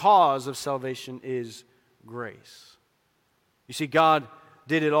 the cause of salvation is grace. You see, God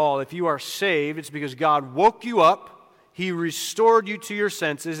did it all. If you are saved, it's because God woke you up, He restored you to your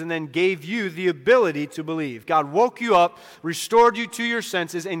senses, and then gave you the ability to believe. God woke you up, restored you to your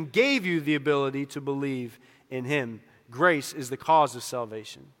senses, and gave you the ability to believe in Him. Grace is the cause of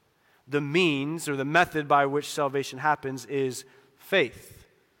salvation. The means or the method by which salvation happens is faith.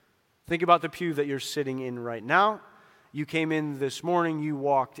 Think about the pew that you're sitting in right now. You came in this morning, you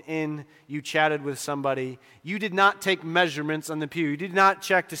walked in, you chatted with somebody. You did not take measurements on the pew. You did not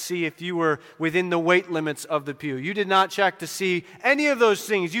check to see if you were within the weight limits of the pew. You did not check to see any of those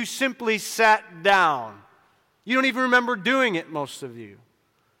things. You simply sat down. You don't even remember doing it, most of you.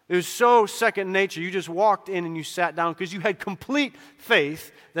 It was so second nature. You just walked in and you sat down because you had complete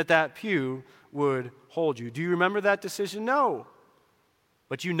faith that that pew would hold you. Do you remember that decision? No.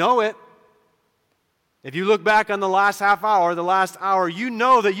 But you know it. If you look back on the last half hour, the last hour, you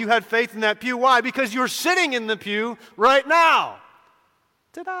know that you had faith in that pew. Why? Because you're sitting in the pew right now.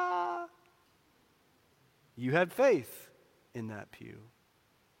 Ta-da! You had faith in that pew.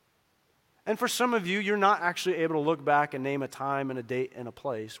 And for some of you, you're not actually able to look back and name a time and a date and a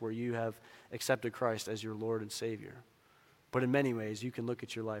place where you have accepted Christ as your Lord and Savior. But in many ways, you can look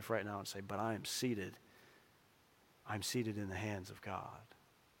at your life right now and say, but I am seated. I'm seated in the hands of God.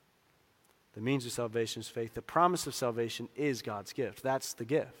 The means of salvation is faith. The promise of salvation is God's gift. That's the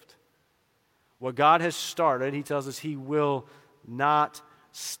gift. What God has started, He tells us He will not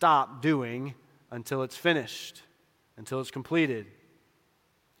stop doing until it's finished, until it's completed.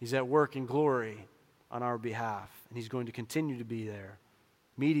 He's at work in glory on our behalf, and He's going to continue to be there,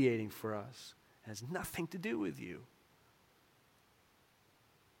 mediating for us. It has nothing to do with you.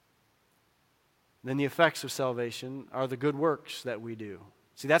 Then the effects of salvation are the good works that we do.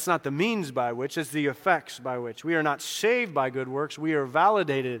 See, that's not the means by which, it's the effects by which. We are not saved by good works, we are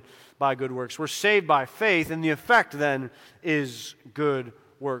validated by good works. We're saved by faith, and the effect then is good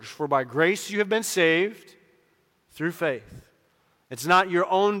works. For by grace you have been saved through faith. It's not your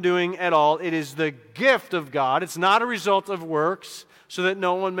own doing at all. It is the gift of God. It's not a result of works, so that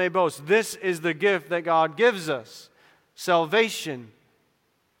no one may boast. This is the gift that God gives us, salvation.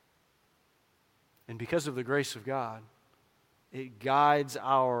 And because of the grace of God, it guides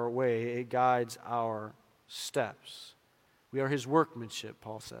our way. It guides our steps. We are His workmanship,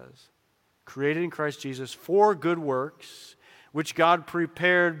 Paul says, created in Christ Jesus for good works, which God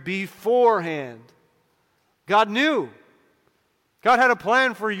prepared beforehand. God knew. God had a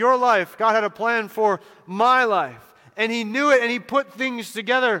plan for your life. God had a plan for my life. And He knew it, and He put things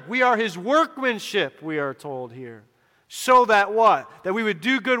together. We are His workmanship, we are told here. So that what? That we would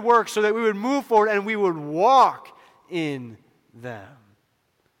do good works, so that we would move forward and we would walk in them.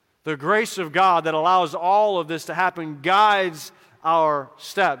 The grace of God that allows all of this to happen guides our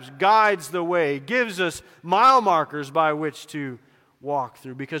steps, guides the way, gives us mile markers by which to walk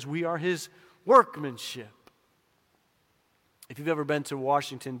through, because we are His workmanship. If you've ever been to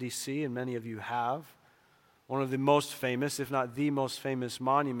Washington, D.C., and many of you have, one of the most famous, if not the most famous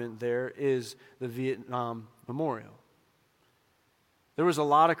monument there is the Vietnam Memorial. There was a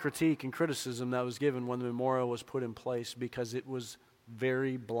lot of critique and criticism that was given when the memorial was put in place because it was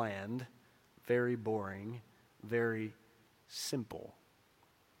very bland, very boring, very simple.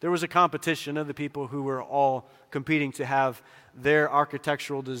 There was a competition of the people who were all competing to have their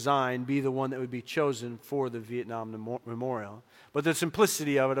architectural design be the one that would be chosen for the Vietnam Memorial. But the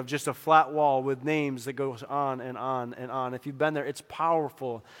simplicity of it, of just a flat wall with names that goes on and on and on. If you've been there, it's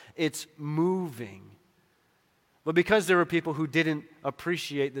powerful. It's moving. But because there were people who didn't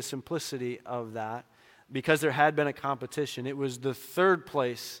appreciate the simplicity of that, because there had been a competition, it was the third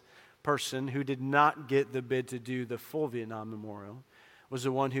place person who did not get the bid to do the full Vietnam Memorial was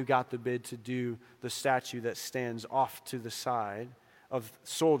the one who got the bid to do the statue that stands off to the side of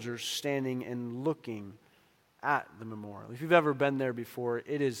soldiers standing and looking at the memorial. If you've ever been there before,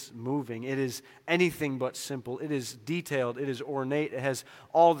 it is moving. It is anything but simple. It is detailed. It is ornate. It has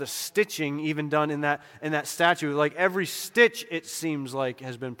all the stitching even done in that statue. Like every stitch, it seems like,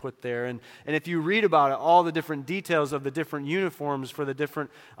 has been put there. And if you read about it, all the different details of the different uniforms for the different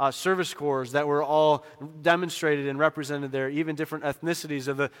service corps that were all demonstrated and represented there, even different ethnicities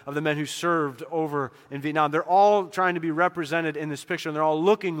of the men who served over in Vietnam, they're all trying to be represented in this picture, and they're all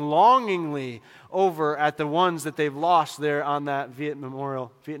looking longingly over at the ones that they've lost there on that Vietnam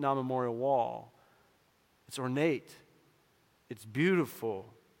Memorial wall. It's ornate. It's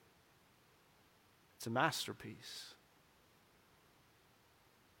beautiful. It's a masterpiece.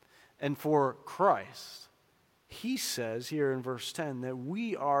 And for Christ, he says here in verse 10 that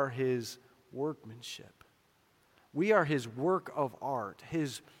we are his workmanship. We are his work of art,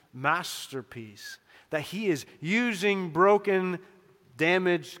 his masterpiece, that he is using broken,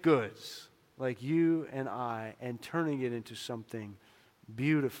 damaged goods like you and I, and turning it into something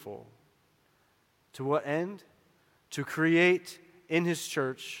beautiful. To what end? To create in his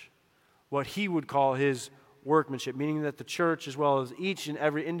church what he would call his workmanship, meaning that the church, as well as each and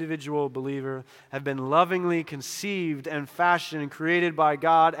every individual believer, have been lovingly conceived and fashioned and created by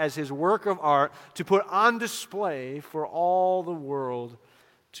God as his work of art to put on display for all the world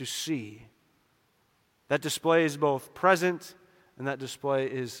to see. That display is both present and that display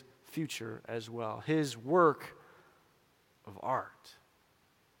is future as well. His work of art.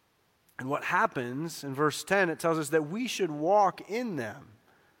 And what happens in verse 10, it tells us that we should walk in them.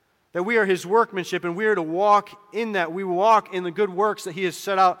 That we are his workmanship and we are to walk in that. We walk in the good works that he has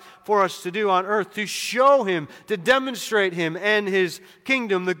set out for us to do on earth, to show him, to demonstrate him and his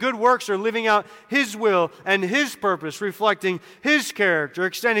kingdom. The good works are living out his will and his purpose, reflecting his character,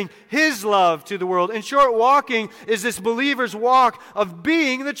 extending his love to the world. In short, walking is this believer's walk of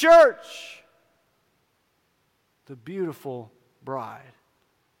being the church, the beautiful bride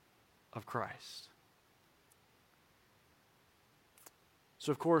of Christ.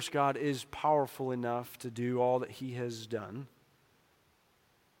 So, of course, God is powerful enough to do all that he has done.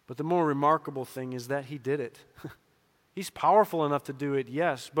 But the more remarkable thing is that he did it. He's powerful enough to do it,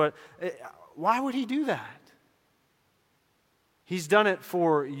 yes, but why would he do that? He's done it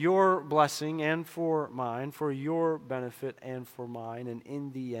for your blessing and for mine, for your benefit and for mine, and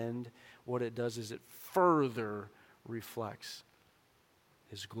in the end, what it does is it further reflects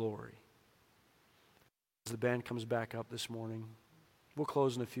his glory. As the band comes back up this morning, we'll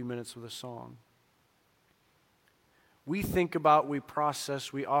close in a few minutes with a song. We think about, we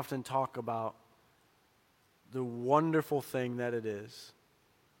process, we often talk about the wonderful thing that it is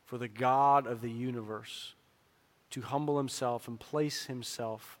for the God of the universe to humble himself and place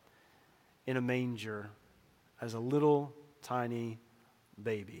himself in a manger as a little tiny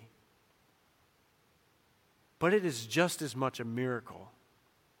baby. But it is just as much a miracle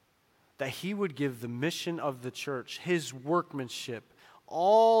that he would give the mission of the church, his workmanship,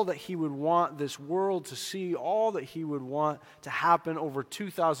 all that he would want this world to see, all that he would want to happen over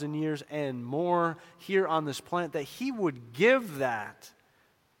 2,000 years and more here on this planet, that he would give that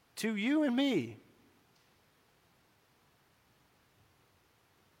to you and me.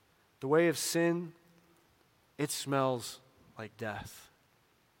 The way of sin, it smells like death.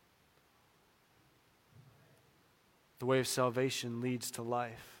 The way of salvation leads to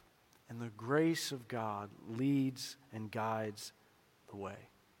life, and the grace of God leads and guides the way.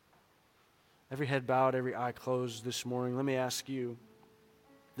 Every head bowed, every eye closed this morning. Let me ask you,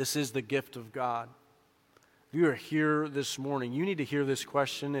 this is the gift of God. If you are here this morning, you need to hear this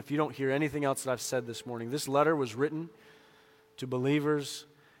question. If you don't hear anything else that I've said this morning, this letter was written to believers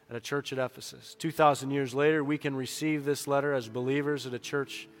at a church at Ephesus. 2,000 years later, we can receive this letter as believers at a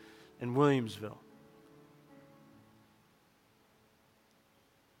church in Williamsville.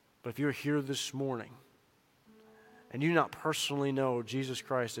 But if you're here this morning, and you do not personally know Jesus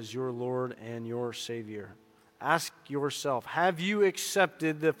Christ as your Lord and your Savior, ask yourself, have you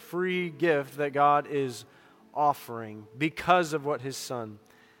accepted the free gift that God is offering because of what his Son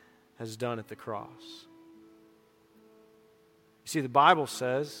has done at the cross? You See, the Bible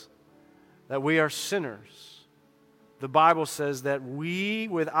says that we are sinners. The Bible says that we,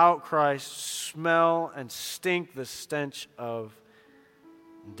 without Christ, smell and stink the stench of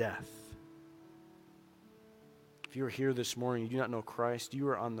death. If you are here this morning, you do not know Christ, you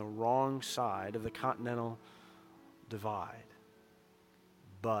are on the wrong side of the continental divide.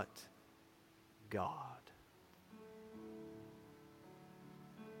 But God.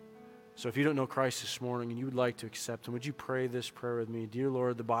 So if you don't know Christ this morning and you would like to accept Him, would you pray this prayer with me? Dear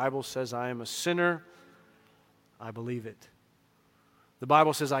Lord, the Bible says I am a sinner. I believe it. The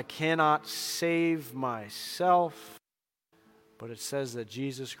Bible says I cannot save myself, but it says that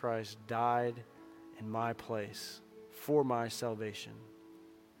Jesus Christ died in my place for my salvation.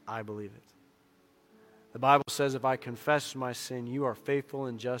 I believe it. The Bible says if I confess my sin, you are faithful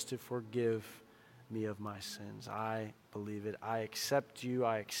and just to forgive me of my sins. I believe it. I accept you.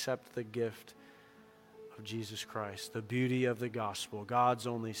 I accept the gift of Jesus Christ, the beauty of the gospel. God's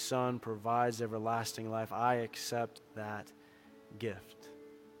only Son provides everlasting life. I accept that gift.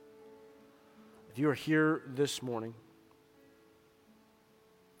 If you are here this morning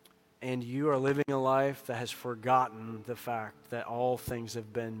and you are living a life that has forgotten the fact that all things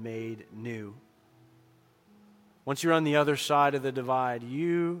have been made new, once you're on the other side of the divide,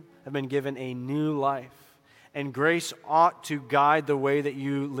 you have been given a new life, and grace ought to guide the way that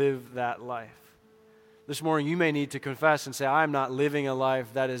you live that life. This morning, you may need to confess and say, I'm not living a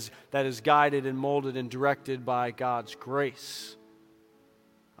life that is guided and molded and directed by God's grace.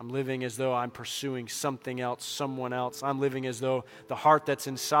 I'm living as though I'm pursuing something else, someone else. I'm living as though the heart that's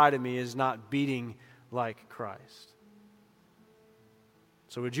inside of me is not beating like Christ.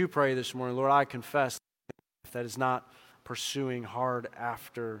 So would you pray this morning, Lord, I confess that is not pursuing hard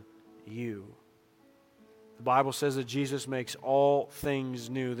after you. The Bible says that Jesus makes all things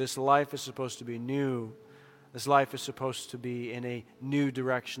new. This life is supposed to be new. This life is supposed to be in a new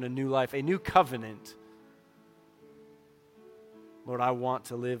direction, a new life, a new covenant. Lord, I want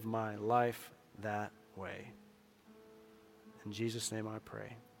to live my life that way. In Jesus' name I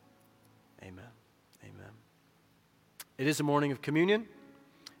pray. Amen. Amen. It is a morning of communion.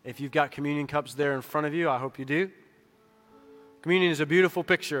 If you've got communion cups there in front of you, I hope you do. Communion is a beautiful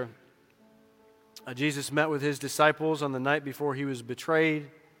picture. Jesus met with his disciples on the night before he was betrayed.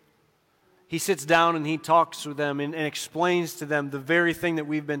 He sits down and he talks with them and explains to them the very thing that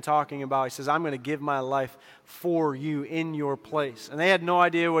we've been talking about. He says, I'm going to give my life for you in your place. And they had no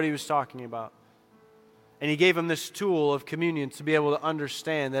idea what he was talking about. And he gave them this tool of communion to be able to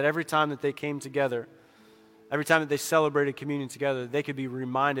understand that every time that they came together, every time that they celebrated communion together, they could be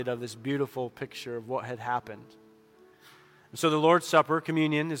reminded of this beautiful picture of what had happened. And so the Lord's Supper,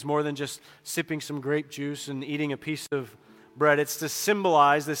 communion, is more than just sipping some grape juice and eating a piece of bread. It's to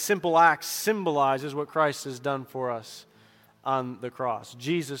symbolize, the simple act symbolizes what Christ has done for us on the cross.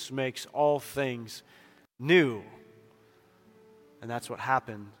 Jesus makes all things new. And that's what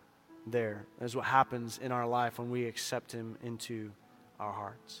happened there. That's what happens in our life when we accept Him into our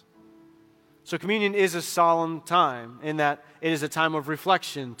hearts. So communion is a solemn time in that it is a time of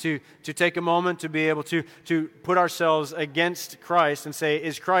reflection, to take a moment to be able to put ourselves against Christ and say,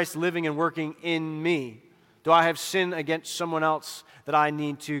 is Christ living and working in me? Do I have sin against someone else that I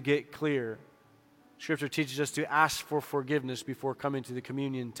need to get clear? Scripture teaches us to ask for forgiveness before coming to the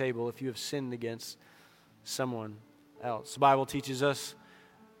communion table if you have sinned against someone else. The Bible teaches us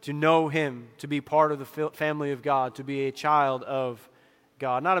to know Him, to be part of the family of God, to be a child of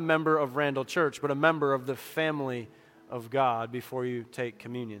God, not a member of Randall Church, but a member of the family of God before you take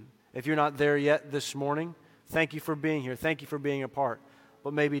communion. If you're not there yet this morning, thank you for being here. Thank you for being a part.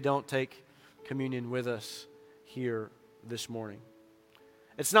 But maybe don't take communion with us here this morning.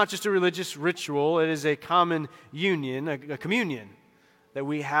 It's not just a religious ritual. It is a common union, a communion that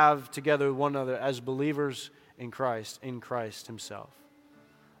we have together with one another as believers in Christ Himself.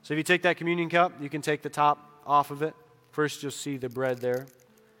 So if you take that communion cup, you can take the top off of it. First, you'll see the bread there.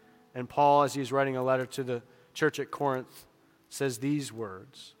 And Paul, as he's writing a letter to the church at Corinth, says these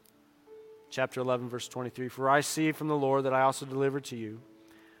words. Chapter 11, verse 23, For I see from the Lord that I also delivered to you.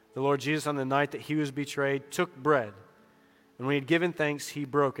 The Lord Jesus, on the night that He was betrayed, took bread. And when He had given thanks, He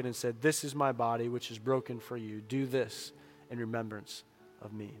broke it and said, This is my body, which is broken for you. Do this in remembrance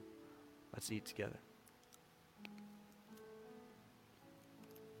of me. Let's eat together.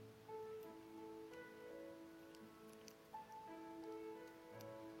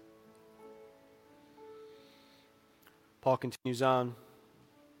 Paul continues on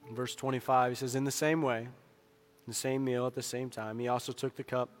in verse 25. He says, In the same way, in the same meal at the same time, He also took the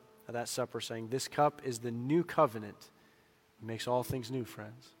cup at that supper, saying, This cup is the new covenant. He makes all things new,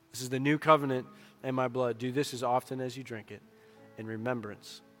 friends. This is the new covenant in my blood. Do this as often as you drink it in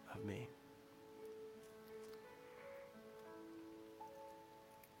remembrance of me.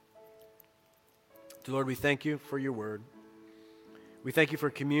 Dear Lord, we thank you for your word. We thank you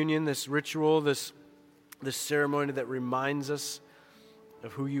for communion, this ritual, this ceremony that reminds us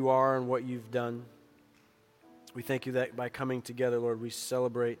of who you are and what you've done. We thank you that by coming together, Lord, we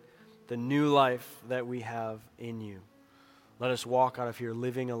celebrate the new life that we have in you. Let us walk out of here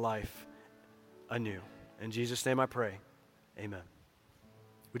living a life anew. In Jesus' name I pray, amen.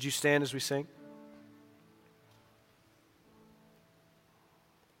 Would you stand as we sing?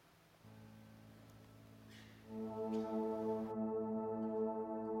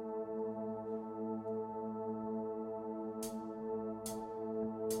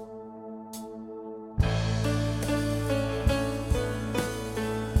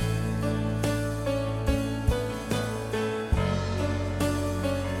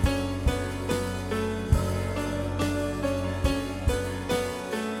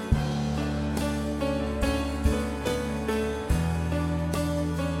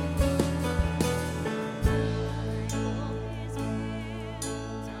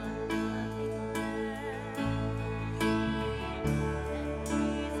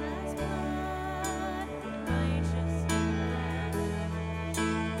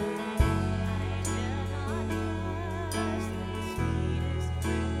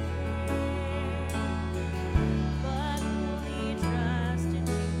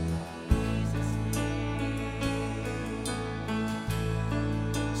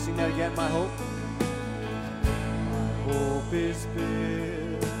 Sing that again, my hope. My hope is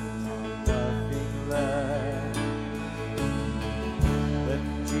built on nothing less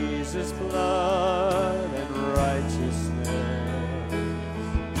than Jesus' blood and righteousness.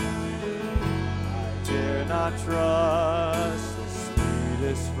 I dare not trust the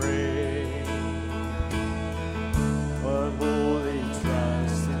sweetest frame, but wholly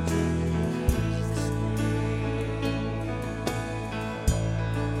trust in Jesus' name.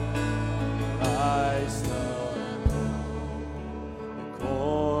 Christ alone, the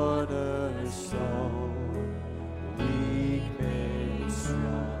cornerstone, the weak made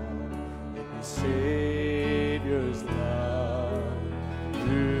strong in the Savior's love.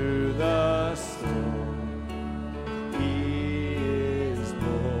 Through the storm, He is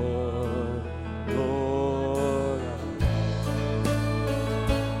Lord, Lord of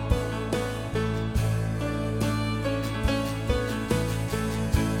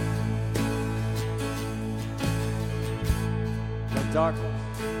when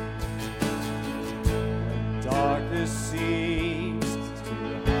darkness seems to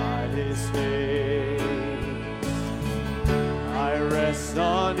hide His face, I rest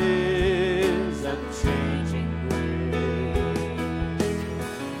on His unchanging grace.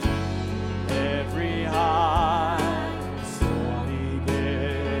 Every high and stormy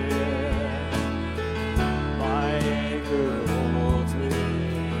gale, my anchor holds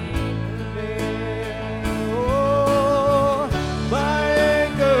within there. Oh, my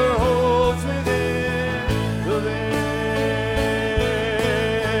anchor holds within the veil.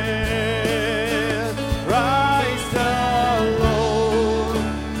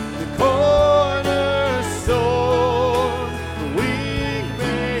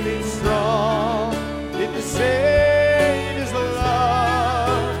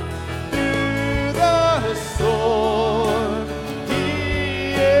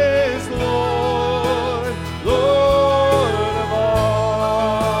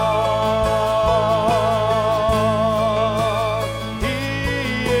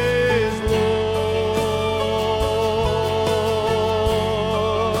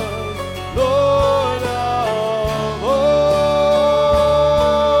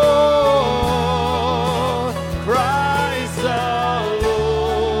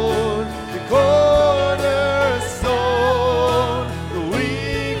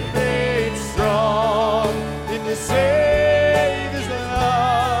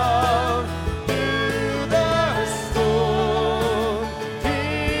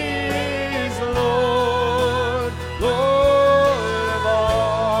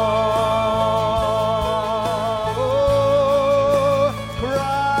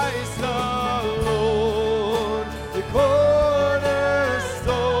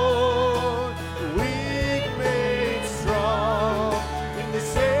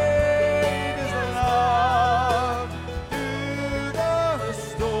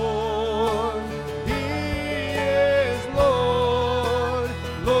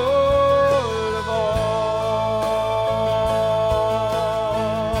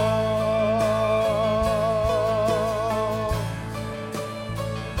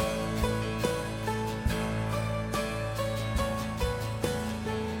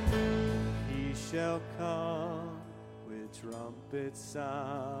 trumpet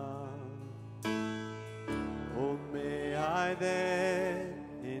sound. Oh, may I then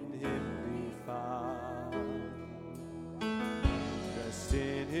in him be found, dressed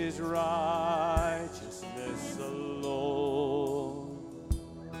in his righteousness alone,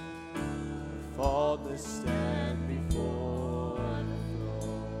 faultless stand before the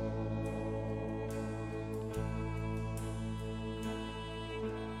throne.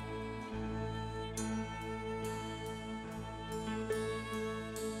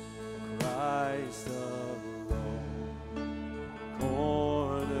 Christ alone,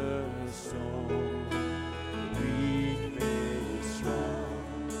 cornerstone, weak made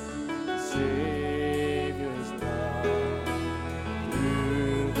strong, Savior's love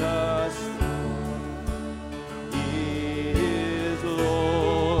through the storm. He is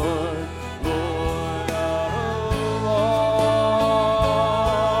Lord, Lord of all.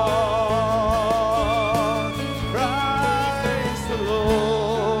 Christ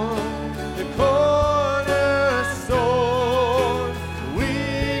alone, the cornerstone,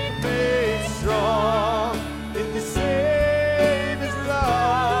 weak made strong in the Savior's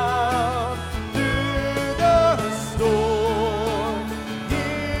love through the storm. He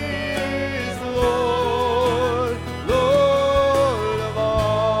is Lord, Lord of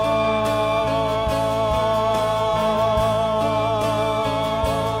all.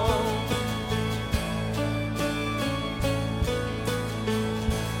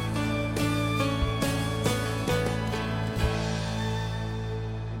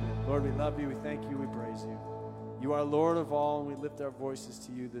 Lord, we love you, we thank you, we praise you. You are Lord of all, and we lift our voices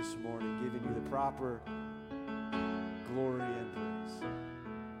to you this morning, giving you the proper glory and praise.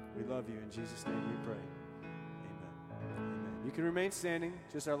 We love you. In Jesus' name we pray. Amen. Amen. You can remain standing.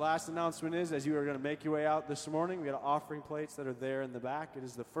 Just our last announcement is, as you are going to make your way out this morning, we got offering plates that are there in the back. It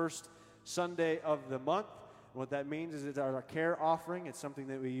is the first Sunday of the month. And what that means is it's our care offering. It's something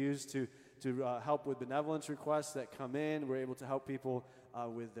that we use to help with benevolence requests that come in. We're able to help people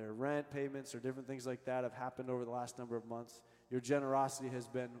with their rent payments or different things like that have happened over the last number of months. Your generosity has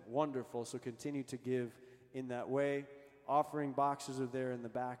been wonderful, so continue to give in that way. Offering boxes are there in the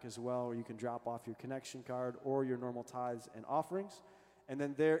back as well, where you can drop off your connection card or your normal tithes and offerings. And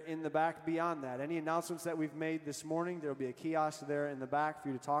then there in the back beyond that, any announcements that we've made this morning, there will be a kiosk there in the back for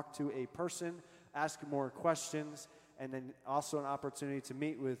you to talk to a person, ask more questions, and then also an opportunity to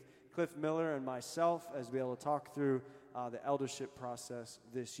meet with Cliff Miller and myself as we be able to talk through the eldership process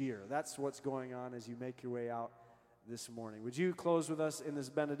this year. That's what's going on as you make your way out this morning. Would you close with us in this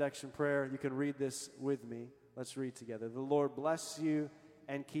benediction prayer? You can read this with me. Let's read together. The Lord bless you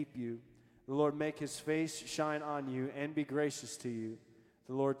and keep you. The Lord make his face shine on you and be gracious to you.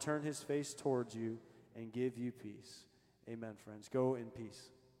 The Lord turn his face towards you and give you peace. Amen, friends. Go in peace.